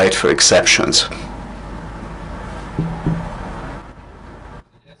 we will wait for exceptions.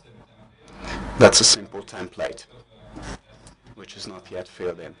 That's a simple template, which is not yet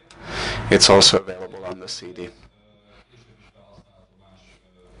filled in. It's also available on the CD.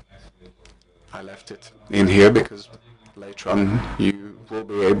 I left it in here because later on you will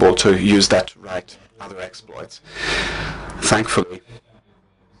be able to use that to write other exploits. Thankfully,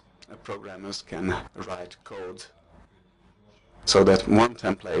 programmers can write code so that one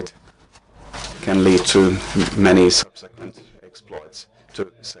template can lead to many subsequent exploits,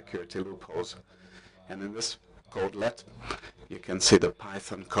 to security loopholes. And in this codelet, you can see the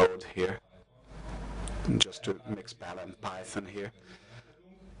Python code here. Just to mix balance Python here.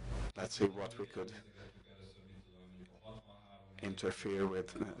 Let's see what we could interfere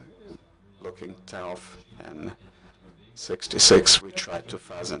with. Looking TALF and 66, we tried to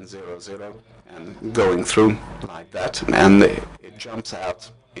fuzz in 00 and going through like that, and it jumps out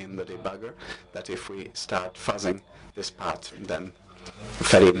in the debugger that if we start fuzzing this part, then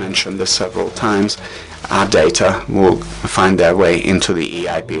Ferry mentioned this several times, our data will find their way into the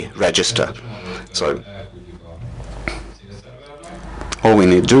EIP register. So all we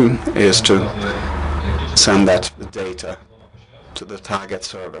need to do is to send that data to the target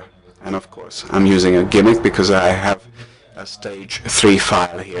server. And of course, I'm using a gimmick because I have a stage 3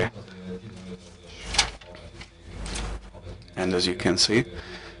 file here. And as you can see,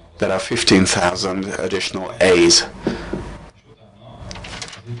 there are 15,000 additional A's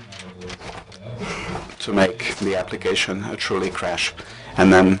to make the application truly crash.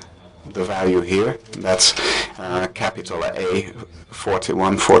 And then the value here, that's capital A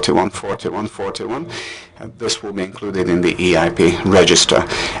 41, 41, 41, 41. This will be included in the EIP register.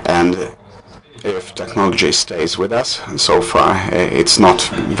 And if technology stays with us, so far it's not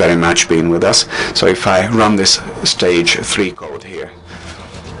very much been with us. So if I run this stage 3 code here,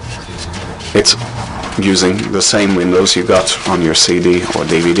 it's using the same Windows you got on your CD or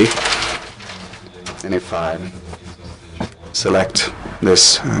DVD. And if I select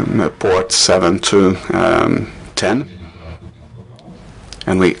this port 7 to 10,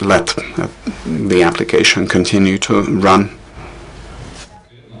 and we let the application continue to run.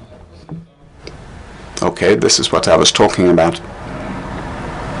 Okay, this is what I was talking about.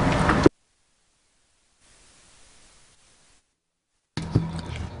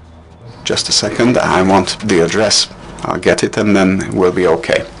 Just a second, I want the address. I'll get it and then we'll be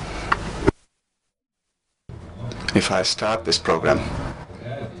okay. If I start this program,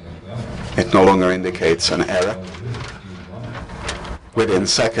 it no longer indicates an error. Within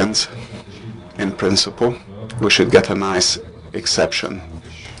seconds, in principle, we should get a nice exception.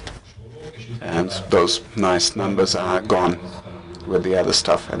 And those nice numbers are gone with the other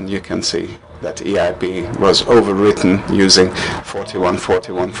stuff. And you can see that EIP was overwritten using 41,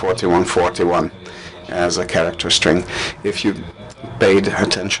 41, 41, 41 as a character string. If you paid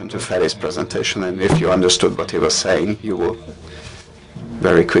attention to Ferry's presentation and if you understood what he was saying, you will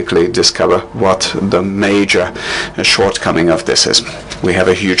very quickly discover what the major shortcoming of this is. We have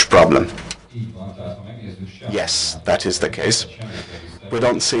a huge problem. Yes, that is the case. We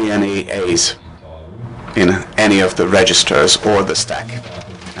don't see any A's in any of the registers or the stack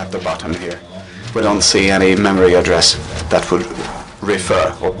at the bottom here. We don't see any memory address that would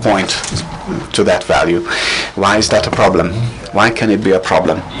refer or point to that value. Why is that a problem? Why can it be a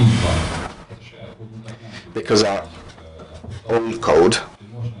problem? Because our own code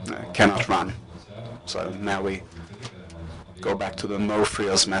cannot run. So now we go back to the no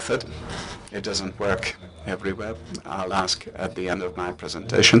frills method. It doesn't work everywhere. I'll ask at the end of my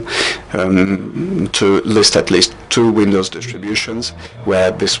presentation to list at least 2 Windows distributions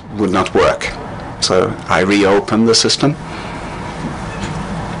where this would not work. So I reopen the system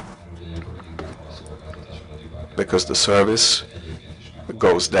because the service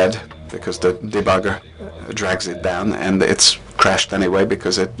goes dead, because the debugger drags it down, and it's crashed anyway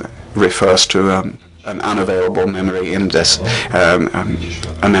because it refers to an unavailable memory index,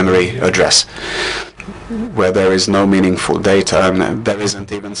 a memory address. where there is no meaningful data, and there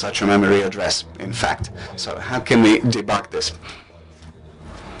isn't even such a memory address, in fact. So how can we debug this?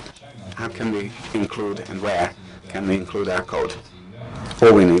 How can we include, and where can we include our code?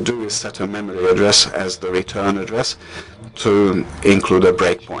 All we need to do is set a memory address as the return address to include a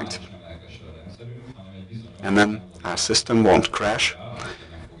breakpoint. And then our system won't crash.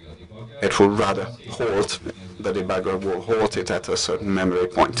 It will rather halt, the debugger will halt it at a certain memory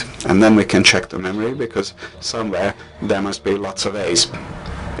point. And then we can check the memory, because somewhere there must be lots of A's,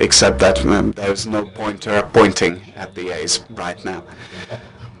 except that there's no pointer pointing at the A's right now.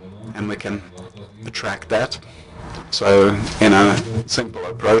 And we can track that. So in a simple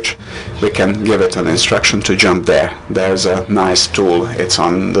approach, we can give it an instruction to jump there. There's a nice tool. It's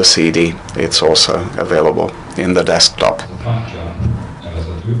on the CD. It's also available in the desktop.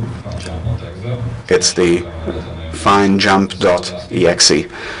 It's the findjump.exe.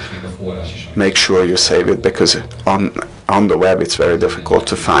 Make sure you save it, because on the web it's very difficult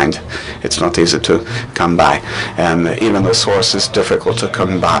to find. It's not easy to come by, and even the source is difficult to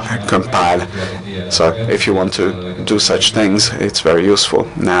compile. So if you want to do such things, it's very useful.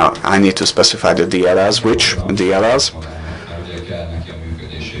 Now I need to specify the DLLs. Which DLLs?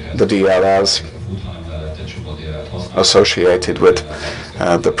 The DLLs associated with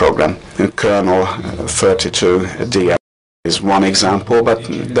the program. Kernel 32 DLL is one example, but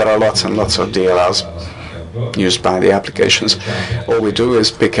there are lots and lots of DLLs used by the applications. All we do is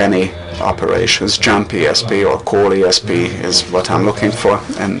pick any operations. Jump ESP or call ESP is what I'm looking for,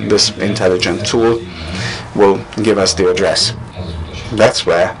 and this intelligent tool will give us the address. That's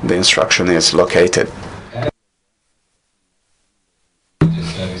where the instruction is located.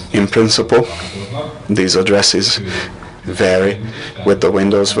 In principle, these addresses vary with the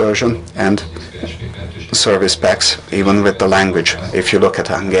Windows version and service packs, even with the language. If you look at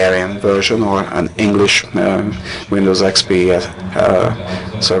a Hungarian version or an English Windows XP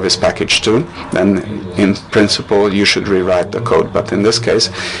service package 2, then in principle you should rewrite the code. But in this case,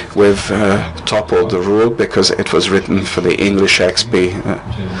 we've toppled the rule, because it was written for the English XP,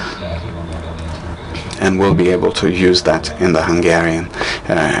 and we'll be able to use that in the Hungarian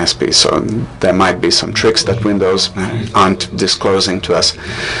SP. So there might be some tricks that Windows aren't disclosing to us.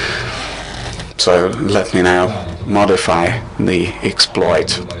 So let me now modify the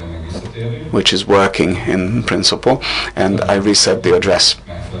exploit, which is working in principle, and I reset the address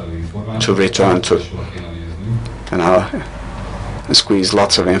to return to. And I'll squeeze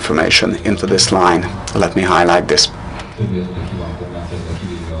lots of information into this line. Let me highlight this.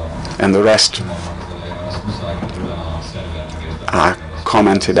 And the rest are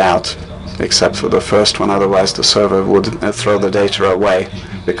commented out, except for the first one. Otherwise the server would throw the data away,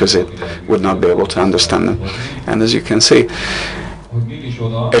 because it would not be able to understand them. And as you can see,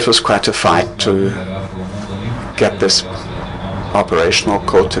 it was quite a fight to get this operational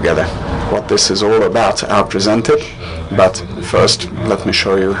code together. What this is all about, I'll present it, but first let me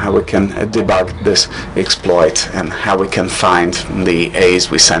show you how we can debug this exploit and how we can find the A's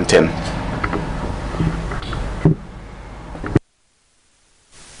we sent in.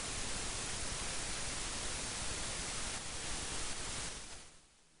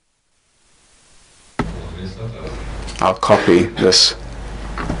 I'll copy this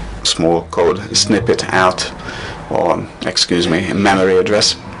small code snippet out, or excuse me, memory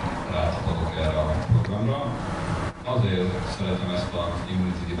address.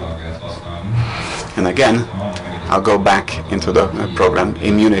 And again, I'll go back into the program.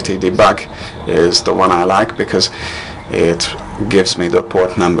 Immunity debug is the one I like, because it gives me the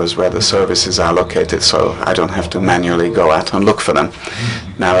port numbers where the services are located, so I don't have to manually go out and look for them.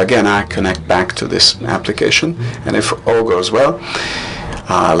 Now again, I connect back to this application, and if all goes well,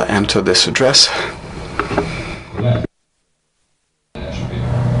 I'll enter this address,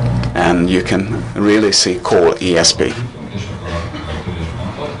 and you can really see call ESP.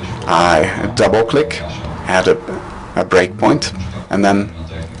 I double click, add a breakpoint, and then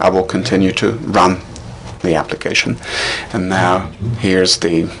I will continue to run the application. And now here's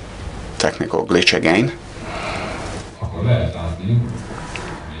the technical glitch again.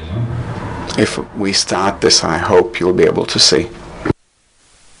 If we start this, I hope you'll be able to see.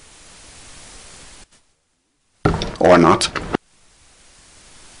 Or not.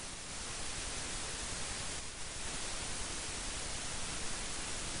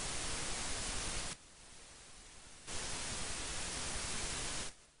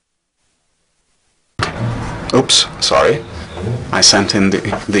 Oops, sorry. I sent in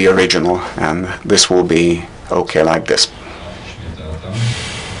the original, and this will be okay like this.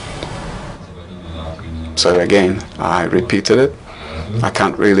 So again, I repeated it, I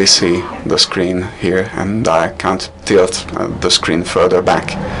can't really see the screen here, and I can't tilt the screen further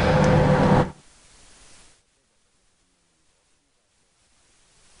back.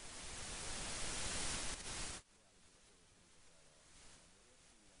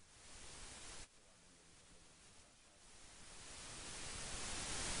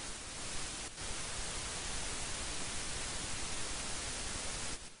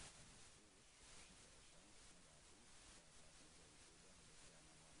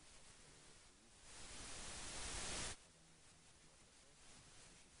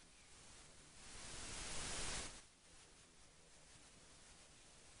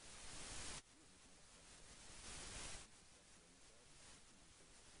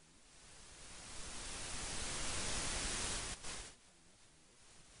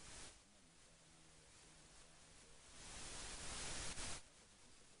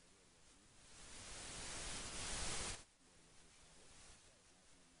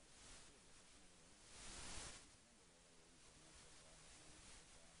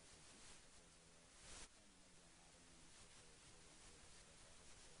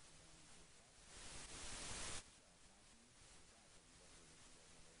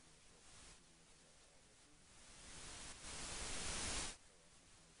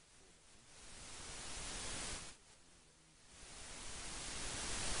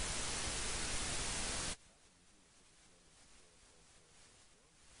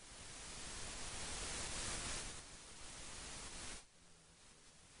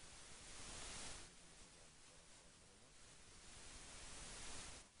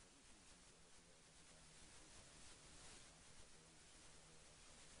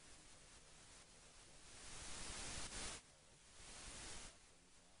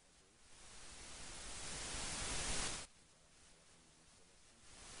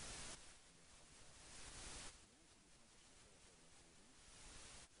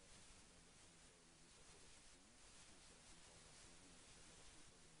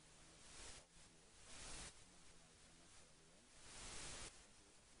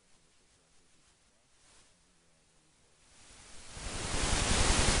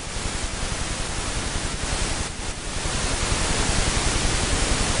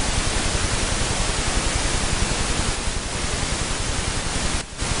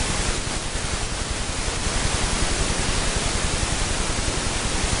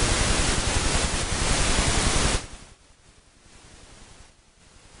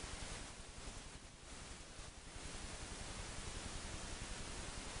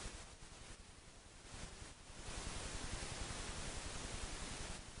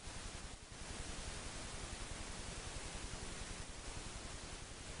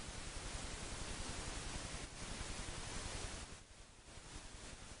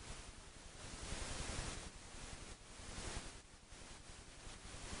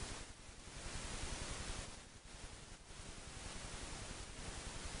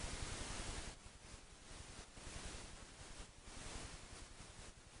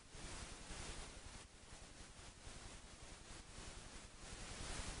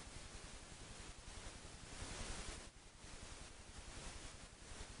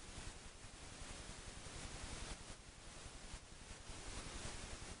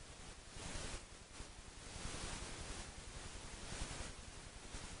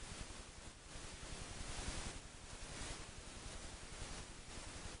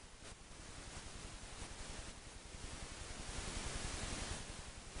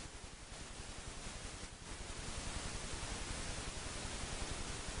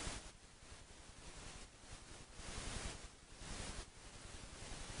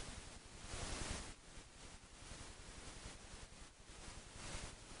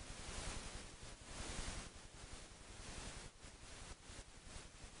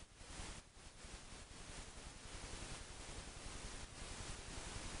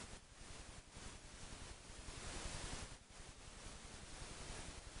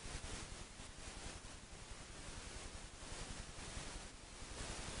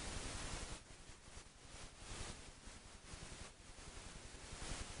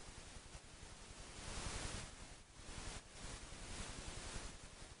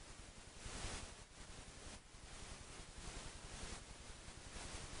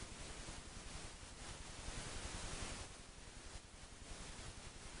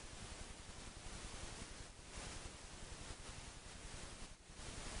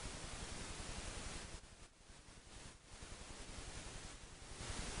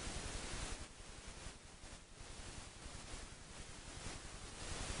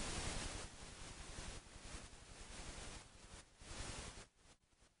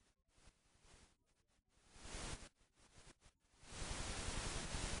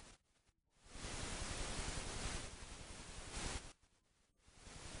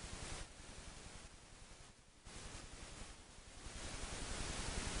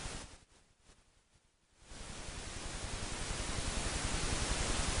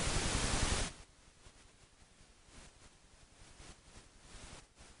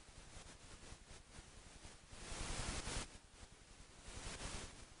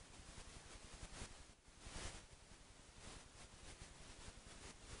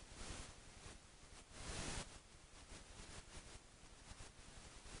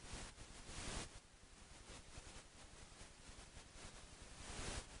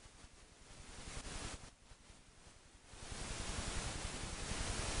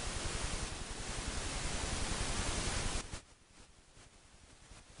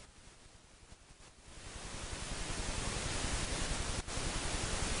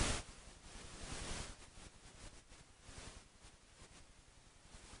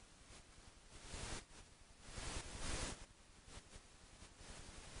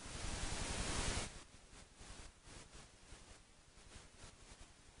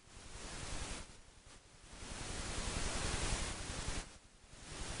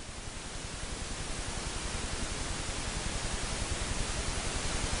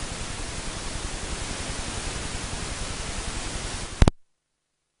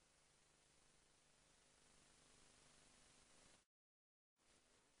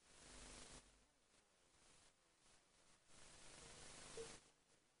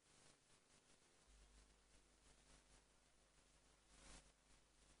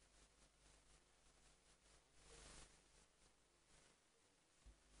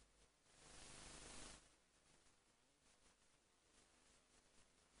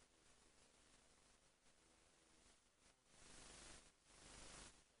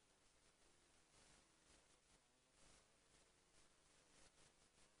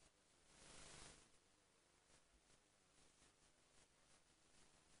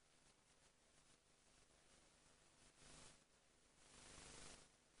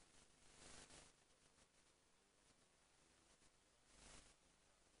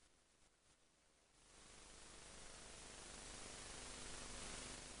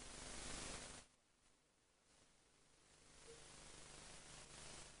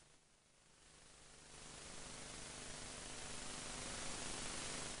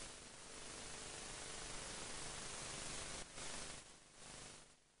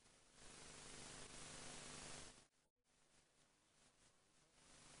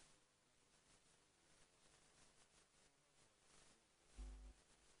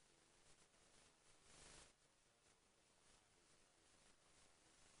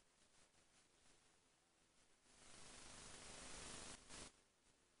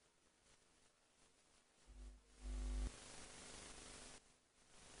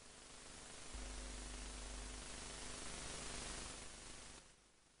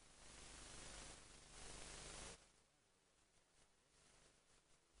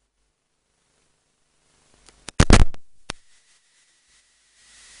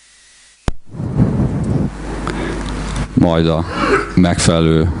 majd a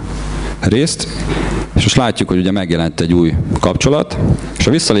megfelelő részt. És most látjuk, hogy ugye megjelent egy új kapcsolat, és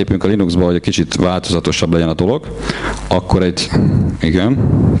ha visszalépünk a Linuxba, hogy egy kicsit változatosabb legyen a dolog, akkor egy, igen,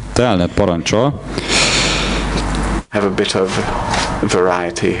 telnet parancsol. Have a bit of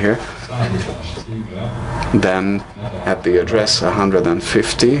variety here. Then at the address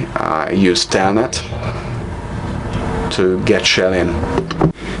 150, I use telnet to get shell in.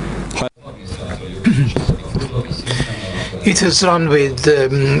 It has run with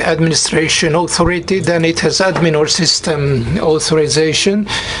administration authority, then it has admin or system authorization,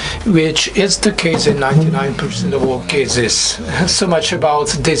 which is the case in 99% of all cases. So much about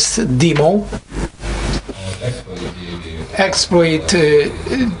this demo. Exploit,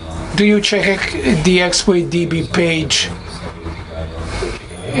 do you check the exploit DB page?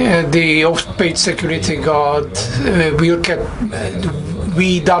 The off-page security guard will get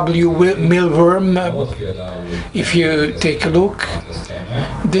VW Milworm. If you take a look,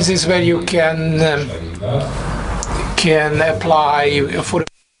 this is where you can apply for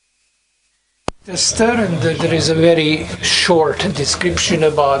tester, and there is a very short description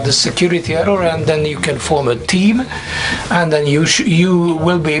about the security error, and then you can form a team, and then you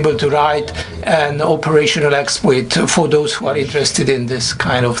will be able to write an operational exploit for those who are interested in this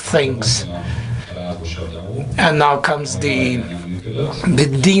kind of things. And now comes the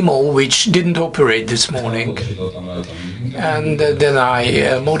demo, which didn't operate this morning, and then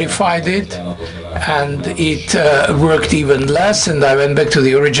I modified it, and it worked even less, and I went back to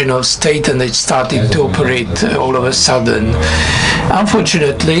the original state, and it started to operate all of a sudden.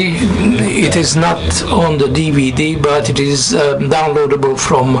 Unfortunately, it is not on the DVD, but it is downloadable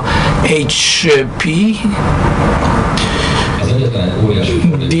from HP.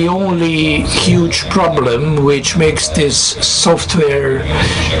 The only huge problem which makes this software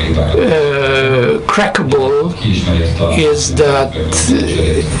crackable is that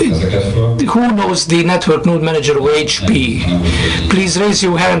who knows the network node manager of HP? Please raise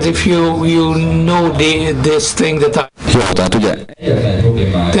your hand if you know this thing that I...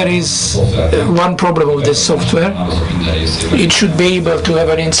 There is one problem with this software. It should be able to have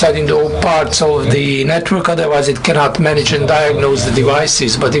an insight into all parts of the network, otherwise it cannot manage and diagnose the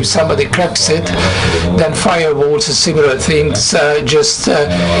devices. But if somebody cracks it, then firewalls and similar things just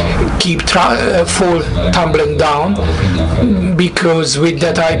keep fall tumbling down, because with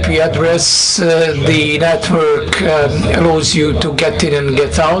that IP address the network allows you to get in and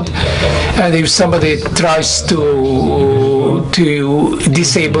get out, and if somebody tries to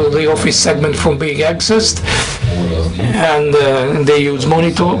disable the office segment from being accessed, and they use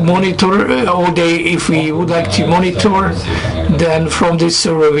monitor, or if we would like to monitor, then from this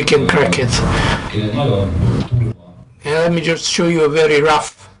server we can crack it. And let me just show you a very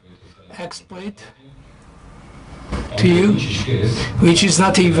rough exploit to you, which is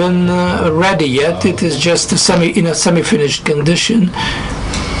not even ready yet. It is just in a semi-finished condition.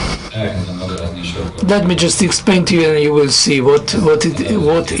 Let me just explain to you, and you will see what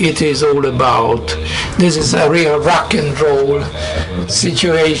it is all about. This is a real rock and roll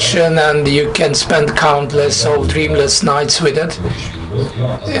situation, and you can spend countless or dreamless nights with it.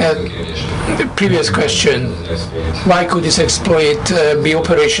 The previous question: why could this exploit be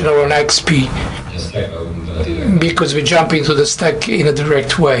operational on XP? Because we jump into the stack in a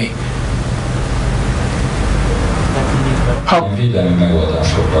direct way.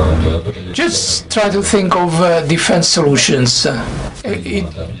 Just try to think of defense solutions.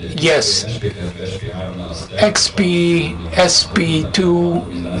 Yes, XP,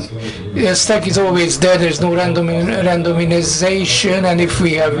 SP2, the stack is always there, there's no randomization, and if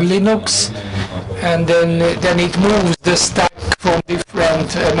we have Linux, and then it moves the stack from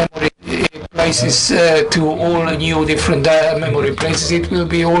different memory places to all new different memory places, it will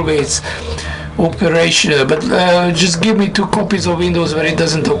be always operational. But just give me 2 copies of Windows where it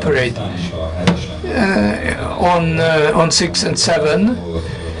doesn't operate. On 6 and 7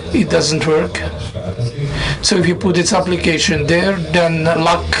 it doesn't work. So if you put its application there, then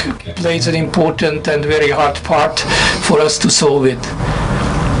luck plays an important and very hard part for us to solve it.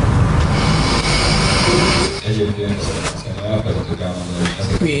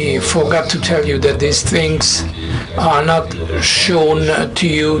 We forgot to tell you that these things are not shown to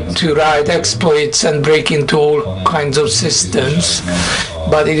you to write exploits and break into all kinds of systems,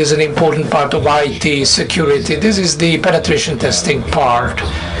 but it is an important part of IT security. This is the penetration testing part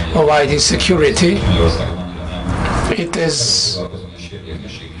of IT security. It is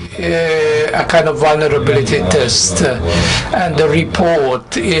a kind of vulnerability test, and the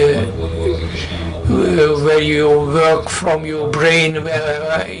report where you work from your brain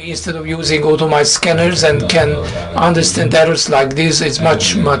instead of using automated scanners and can understand errors like this. It's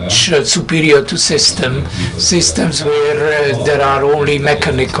much superior to systems where there are only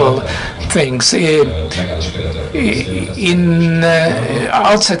mechanical things.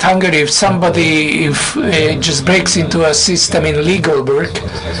 Outside Hungary, if somebody just breaks into a system in legal work,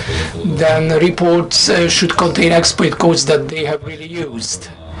 then reports should contain exploit codes that they have really used.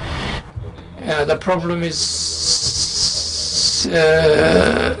 The problem is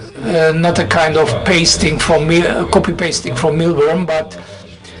not a kind of copy pasting from Milworm, but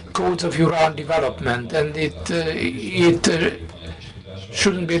codes of your own development, and it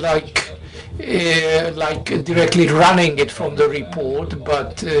shouldn't be like directly running it from the report,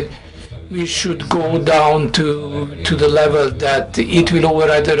 but we should go down to the level that it will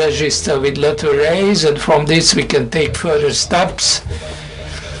override the register with letter A's, and from this we can take further steps.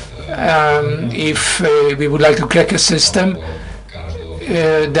 If we would like to crack a system,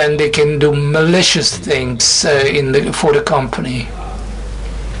 then they can do malicious things for the company.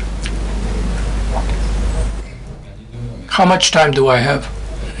 How much time do I have?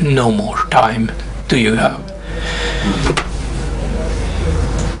 No more time do you have.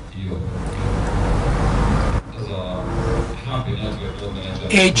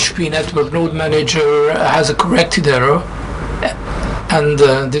 HP Network Node Manager has a corrected error, and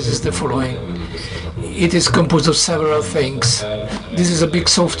this is the following. It is composed of several things. This is a big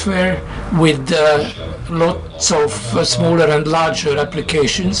software with lots of smaller and larger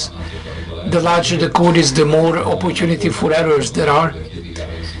applications. The larger the code is, the more opportunity for errors there are.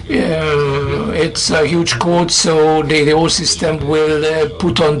 It's a huge code, so the whole system will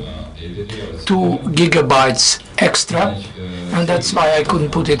put on 2 gigabytes extra, and that's why I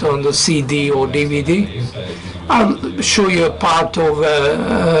couldn't put it on the CD or DVD. I'll show you a part of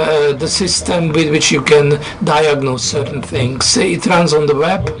the system with which you can diagnose certain things. It runs on the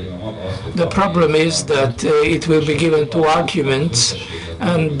web. The problem is that it will be given 2 arguments,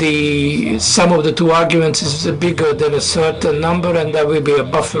 and the sum of the 2 arguments is bigger than a certain number, and there will be a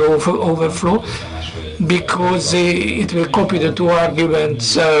buffer overflow, because it will copy the 2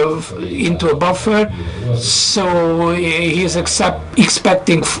 arguments into a buffer. So he is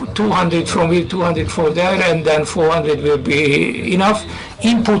expecting 200 from here, 200 for there, and then 400 will be enough.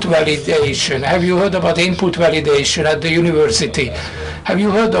 Input validation. Have you heard about input validation at the university? Have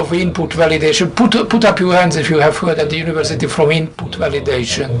you heard of input validation? Put up your hands if you have heard at the university from input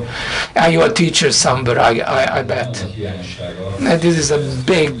validation. And you are teachers somewhere, I bet. This is a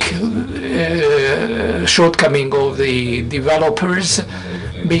big shortcoming of the developers,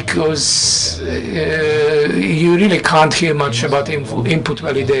 because you really can't hear much about input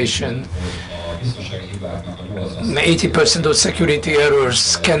validation. 80% of security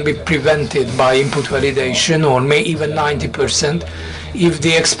errors can be prevented by input validation, or even 90%, if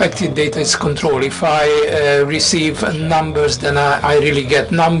the expected data is controlled. If I receive numbers, then I really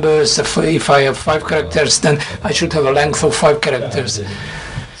get numbers. If I have 5 characters, then I should have a length of 5 characters.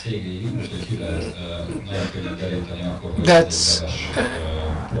 That's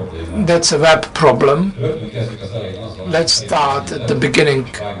a web problem. Let's start at the beginning,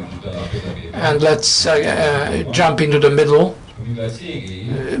 and let's jump into the middle.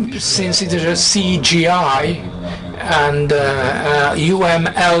 Since it is a CGI and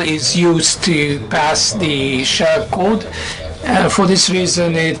UML is used to pass the shell code, for this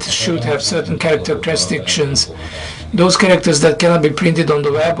reason it should have certain character restrictions. Those characters that cannot be printed on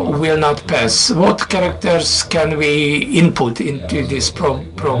the web will not pass. What characters can we input into this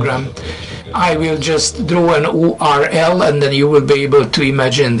program? I will just draw an URL, and then you will be able to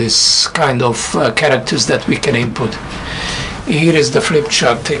imagine this kind of characters that we can input. Here is the flip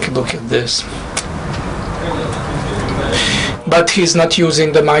chart. Take a look at this. But he's not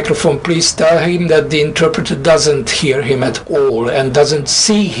using the microphone. Please tell him that the interpreter doesn't hear him at all and doesn't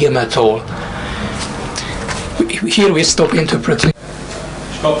see him at all. Here we stop interpreting.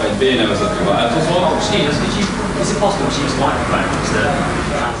 Stop egy B-nevezetű változó. Is it possible to use microphones to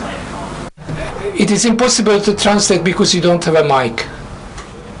translate? It is impossible to translate because you don't have a mic.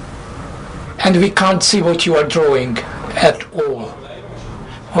 And we can't see what you are drawing at all.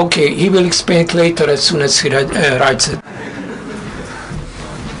 Okay, he will explain it later as soon as he writes it.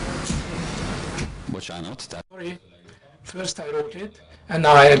 Sorry, first I wrote it, and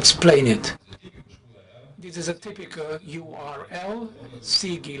now I explain it. This is a typical URL,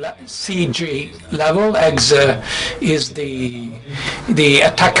 CG level. X is the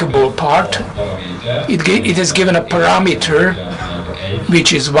attackable part. It is given a parameter,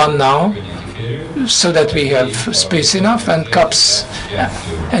 which is 1 now, so that we have space enough, and caps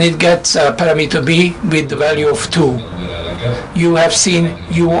and it gets parameter b with the value of 2. You have seen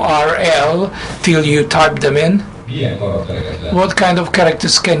URL till you type them in. What kind of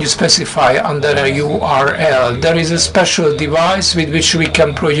characters can you specify under a URL? There is a special device with which we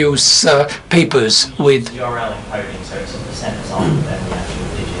can produce papers with. URL encoding, so it's a percentile and then the actual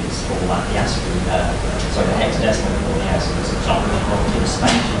digits for like the ASCII, sorry, the hexadecimal for the ASCII. For example, in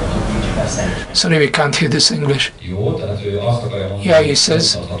Spanish, you use a percentage. Sorry, we can't hear this English. Yeah, he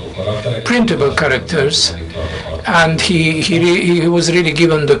says printable characters, and he was really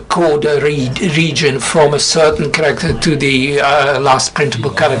given the code region from a certain character to the last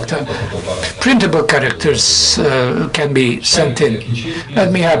printable character. Printable characters can be sent in.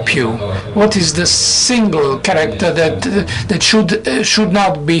 Let me help you. What is the single character that should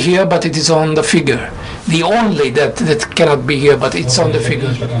not be here, but it is on the figure? The only that cannot be here, but it's on the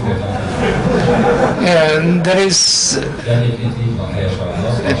figure. And there is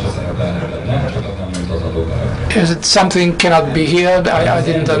it something cannot be here? I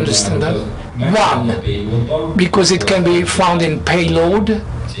didn't understand that. 1, because it can be found in payload.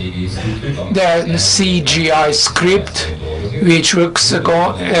 The CGI script, which works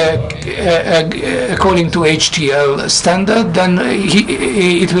according to HTL standard, then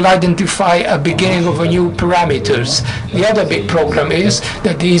it will identify a beginning of a new parameters. The other big problem is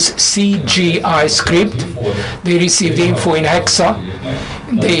that these CGI script, they receive the info in hexa,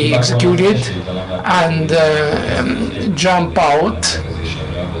 they execute it and jump out.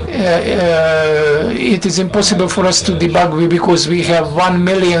 It is impossible for us to debug because we have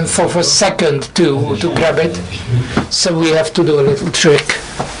 1/1,000,000th of a second to grab it, so we have to do a little trick.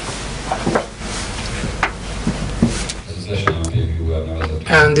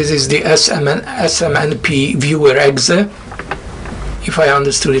 And this is the SMNP viewer exe, if I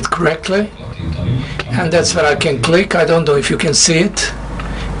understood it correctly, and that's where I can click. I don't know if you can see it.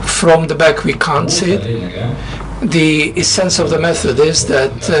 From the back we can't see it. The essence of the method is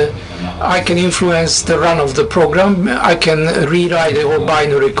that I can influence the run of the program. I can rewrite the whole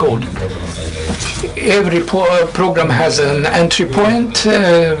binary code. Every program has an entry point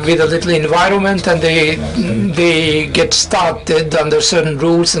with a little environment, and they get started under certain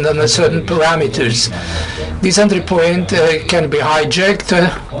rules and under certain parameters. This entry point can be hijacked.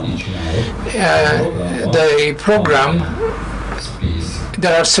 The program,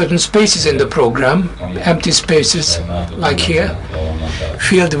 there are certain spaces in the program, empty spaces, like here,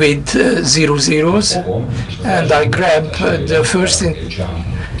 filled with 0 zeros, and I grab the first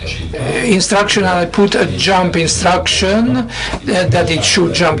instruction and I put a jump instruction that it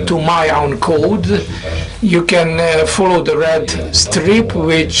should jump to my own code. You can follow the red strip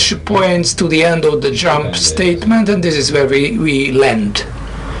which points to the end of the jump statement, and this is where we land.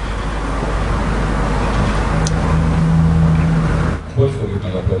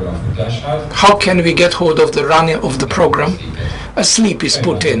 How can we get hold of the running of the program? A sleep is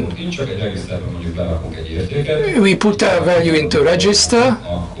put in. We put a value into register.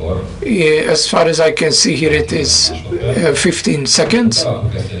 As far as I can see here, it is 15 seconds.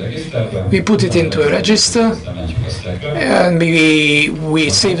 We put it into a register, and we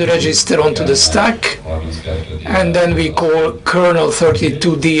save the register onto the stack, and then we call kernel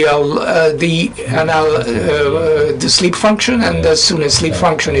 32DL the sleep function, and as soon as sleep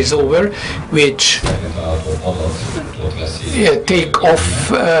function is over, which take off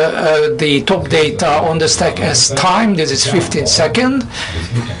the top data on the stack as time. This is 15 seconds,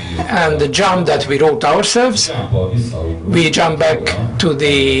 and the jump that we wrote ourselves, we jump back to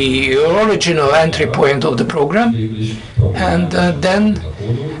the original entry point of the program, and then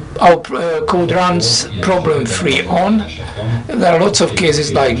our code runs problem-free on. There are lots of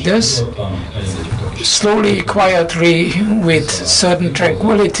cases like this. Slowly, quietly, with certain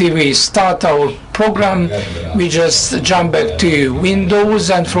tranquility, we start our program. We just jump back to Windows,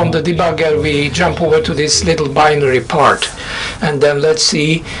 and from the debugger we jump over to this little binary part, and then let's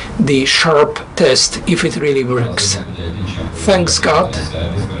see the sharp test if it really works. Thanks God.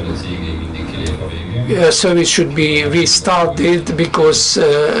 Service should be restarted because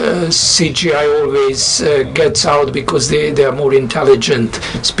CGI always gets out because they are more intelligent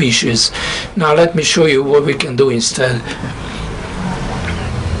species. Now let me show you what we can do instead.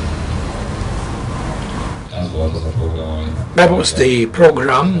 That was the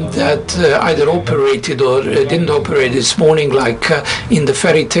program that either operated or didn't operate this morning, like in the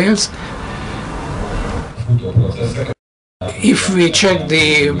fairy tales. If we check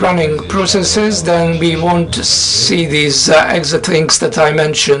the running processes, then we won't see these exit things that I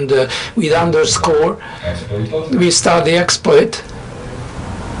mentioned with underscore. We start the exploit,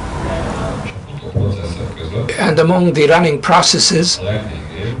 and among the running processes,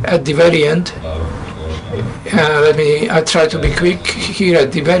 at the very end, I try to be quick here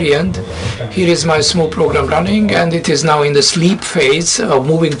at the very end. Here is my small program running, and it is now in the sleep phase,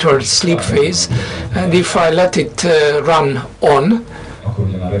 moving towards sleep phase. And if I let it run on,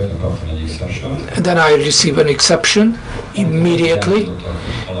 then I receive an exception immediately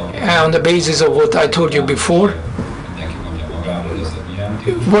on the basis of what I told you before.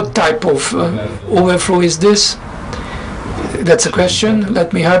 What type of overflow is this? That's a question.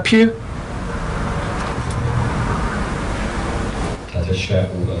 Let me help you.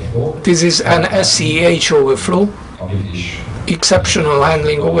 This is an SEH overflow, exceptional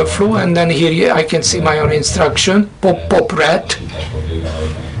handling overflow, and then here I can see my own instruction, pop ret,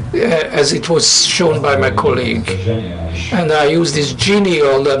 as it was shown by my colleague. And I use this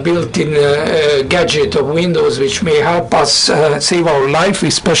genial built-in gadget of Windows, which may help us save our life,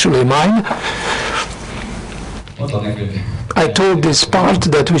 especially mine. I told this part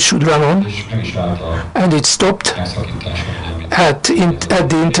that we should run on, and it stopped at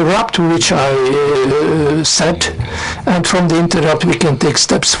the interrupt which I set, and from the interrupt we can take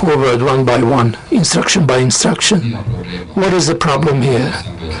steps forward one by one, instruction by instruction. What is the problem here?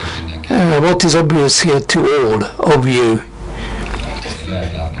 What is obvious here to all of you?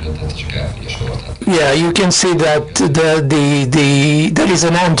 Yeah, you can see that there is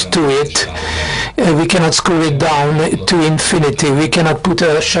an end to it. We cannot screw it down to infinity. We cannot put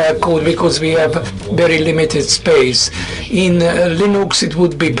a share code because we have very limited space. In Linux it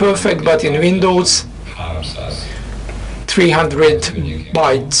would be perfect, but in Windows 300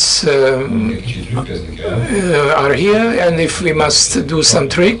 bytes are here, and if we must do some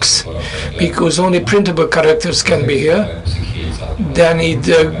tricks, because only printable characters can be here, then it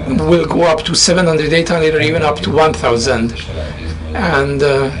will go up to 700, 800, or even up to 1000. And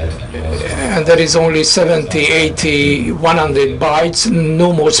there is only 70, 80, 100 bytes,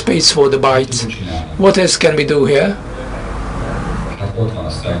 no more space for the bytes. What else can we do here?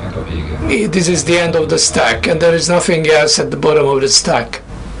 This is the end of the stack, and there is nothing else at the bottom of the stack.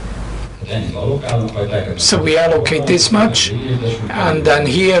 So we allocate this much, and then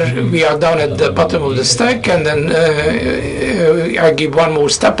here we are down at the bottom of the stack, and then I give one more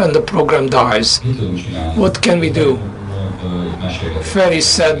step and the program dies. What can we do? Very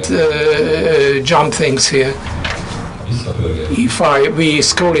sad jump things here. If we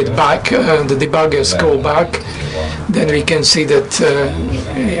scroll it back, the debugger scroll back, then we can see that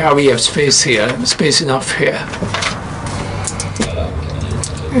we have space here, space enough here.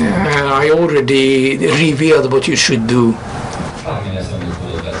 I already revealed what you should do.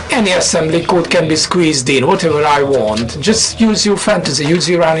 Any assembly code can be squeezed in, whatever I want. Just use your fantasy, use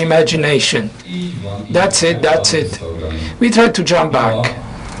your own imagination. That's it, that's it. We try to jump back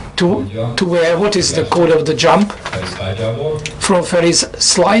to where? What is the code of the jump? From Ferry's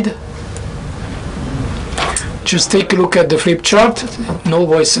slide. Just take a look at the flip chart. No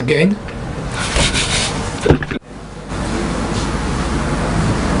voice again.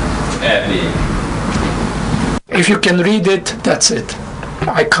 If you can read it, that's it.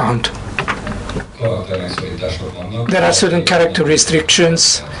 I can't. There are certain character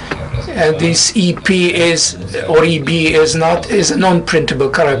restrictions, and this EP is, or EB is not, is a non-printable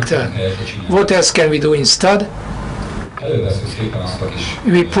character. What else can we do instead?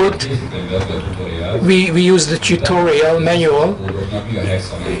 We use the tutorial manual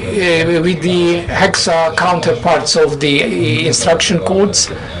with the hexa counterparts of the instruction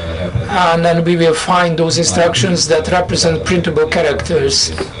codes, and then we will find those instructions that represent printable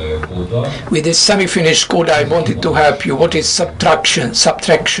characters. With this semi-finished code, I wanted to help you. What is subtraction?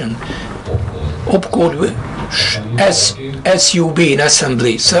 Opcode SUB in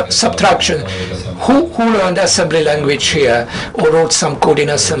assembly. Subtraction. Who learned assembly language here or wrote some code in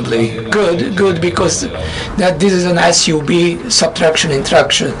assembly? Good, because this is an SUB subtraction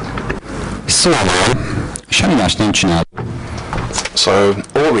instruction. So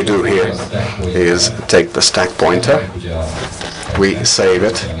all we do here is take the stack pointer, we save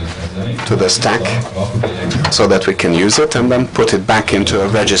it to the stack so that we can use it, and then put it back into a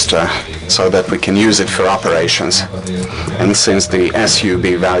register so that we can use it for operations. And since the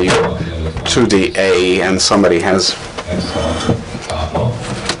SUB value to the A, and somebody has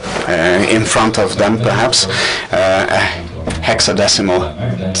in front of them perhaps a hexadecimal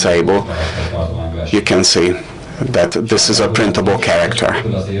table, you can see that this is a printable character.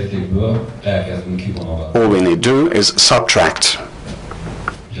 All we need to do is subtract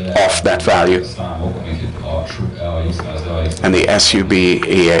off that value and the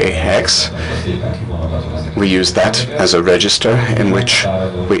SUBEAX, we use that as a register in which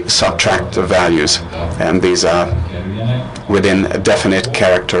we subtract the values, and these are within definite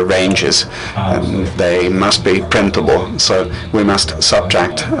character ranges. They must be printable, so we must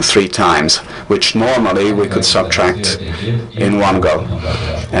subtract 3 times, which normally we could subtract in one go.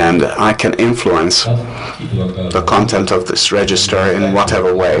 And I can influence the content of this register in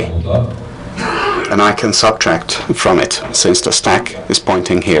whatever way. And I can subtract from it, since the stack is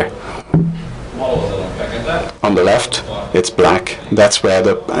pointing here. On the left, it's black. That's where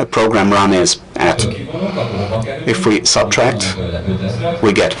the program run is at. If we subtract,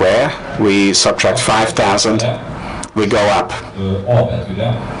 we get where? We subtract 5,000, we go up.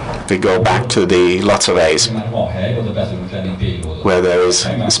 We go back to the lots of A's, where there is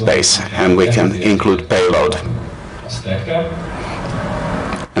space, and we can include payload.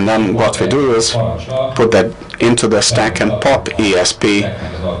 And then what we do is put that into the stack and pop ESP.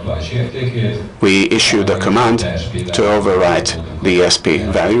 We issue the command to overwrite the ESP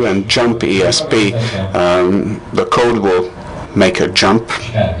value and jump ESP. The code will make a jump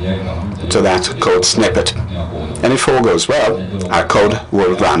to that code snippet. And if all goes well, our code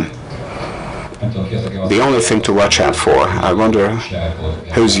will run. The only thing to watch out for, I wonder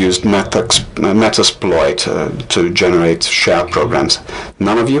who's used Metasploit to generate shell programs.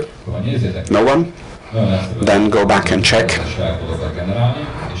 None of you? No one? Then go back and check.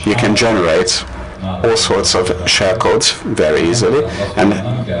 You can generate all sorts of shell codes very easily, and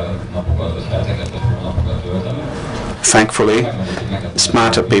thankfully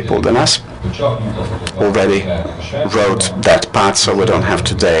smarter people than us already wrote that part, so we don't have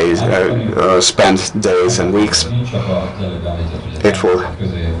to spend days and weeks. It will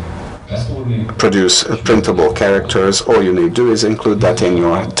produce printable characters. All you need to do is include that in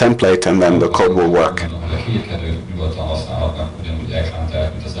your template, and then the code will work.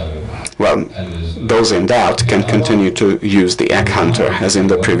 Well, those in doubt can continue to use the egg hunter, as in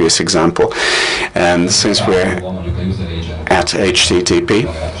the previous example. And since we're at HTTP,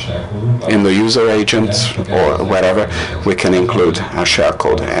 in the user agent or wherever, we can include our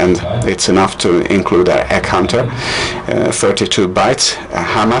shellcode. And it's enough to include our egg hunter, 32 bytes.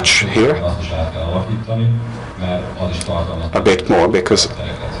 How much here? A bit more, because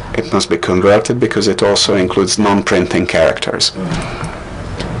it must be converted, because it also includes non-printing characters.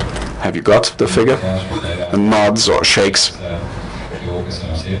 Have you got the figure? And nods or shakes?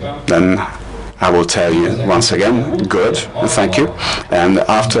 Then I will tell you once again, good, thank you. And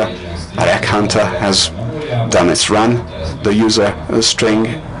after our egg hunter has done its run, the user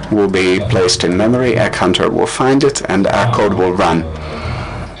string will be placed in memory, egg hunter will find it, and our code will run.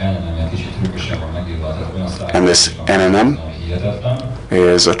 And this NNM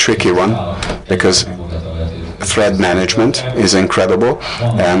is a tricky one, because thread management is incredible,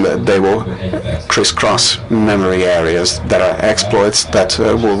 and they will crisscross memory areas. There are exploits that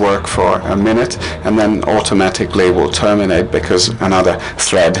will work for a minute and then automatically will terminate because another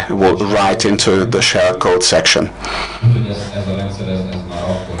thread will write into the shellcode section.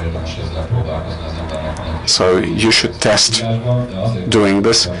 So you should test doing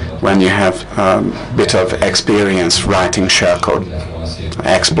this when you have a bit of experience writing shellcode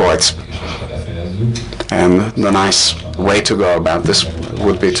exploits. And the nice way to go about this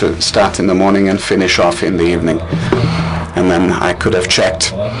would be to start in the morning and finish off in the evening. And then I could have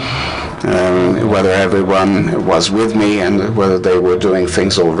checked whether everyone was with me and whether they were doing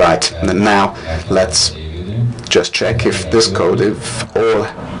things all right. And now let's just check if this code, if all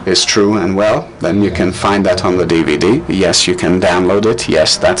is true and well, then you can find that on the DVD. Yes, you can download it.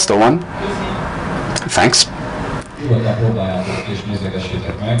 Yes, that's the one. Thanks.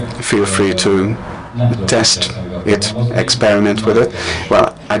 Feel free to test it, experiment with it.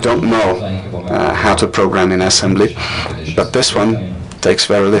 Well, I don't know how to program in assembly, but this one takes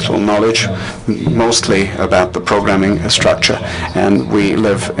very little knowledge, mostly about the programming structure, and we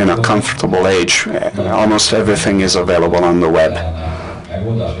live in a comfortable age. Almost everything is available on the web.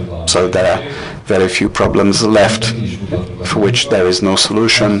 So there are very few problems left for which there is no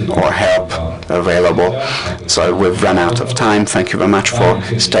solution or help available. So we've run out of time. Thank you very much for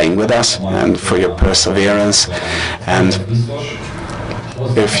staying with us and for your perseverance. And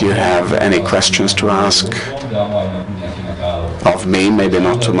if you have any questions to ask of me, maybe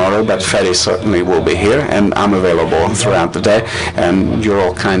not tomorrow, but Ferry certainly will be here, and I'm available throughout the day, and you're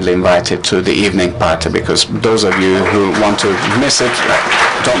all kindly invited to the evening party, because those of you who want to miss it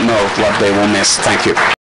don't know what they will miss. Thank you.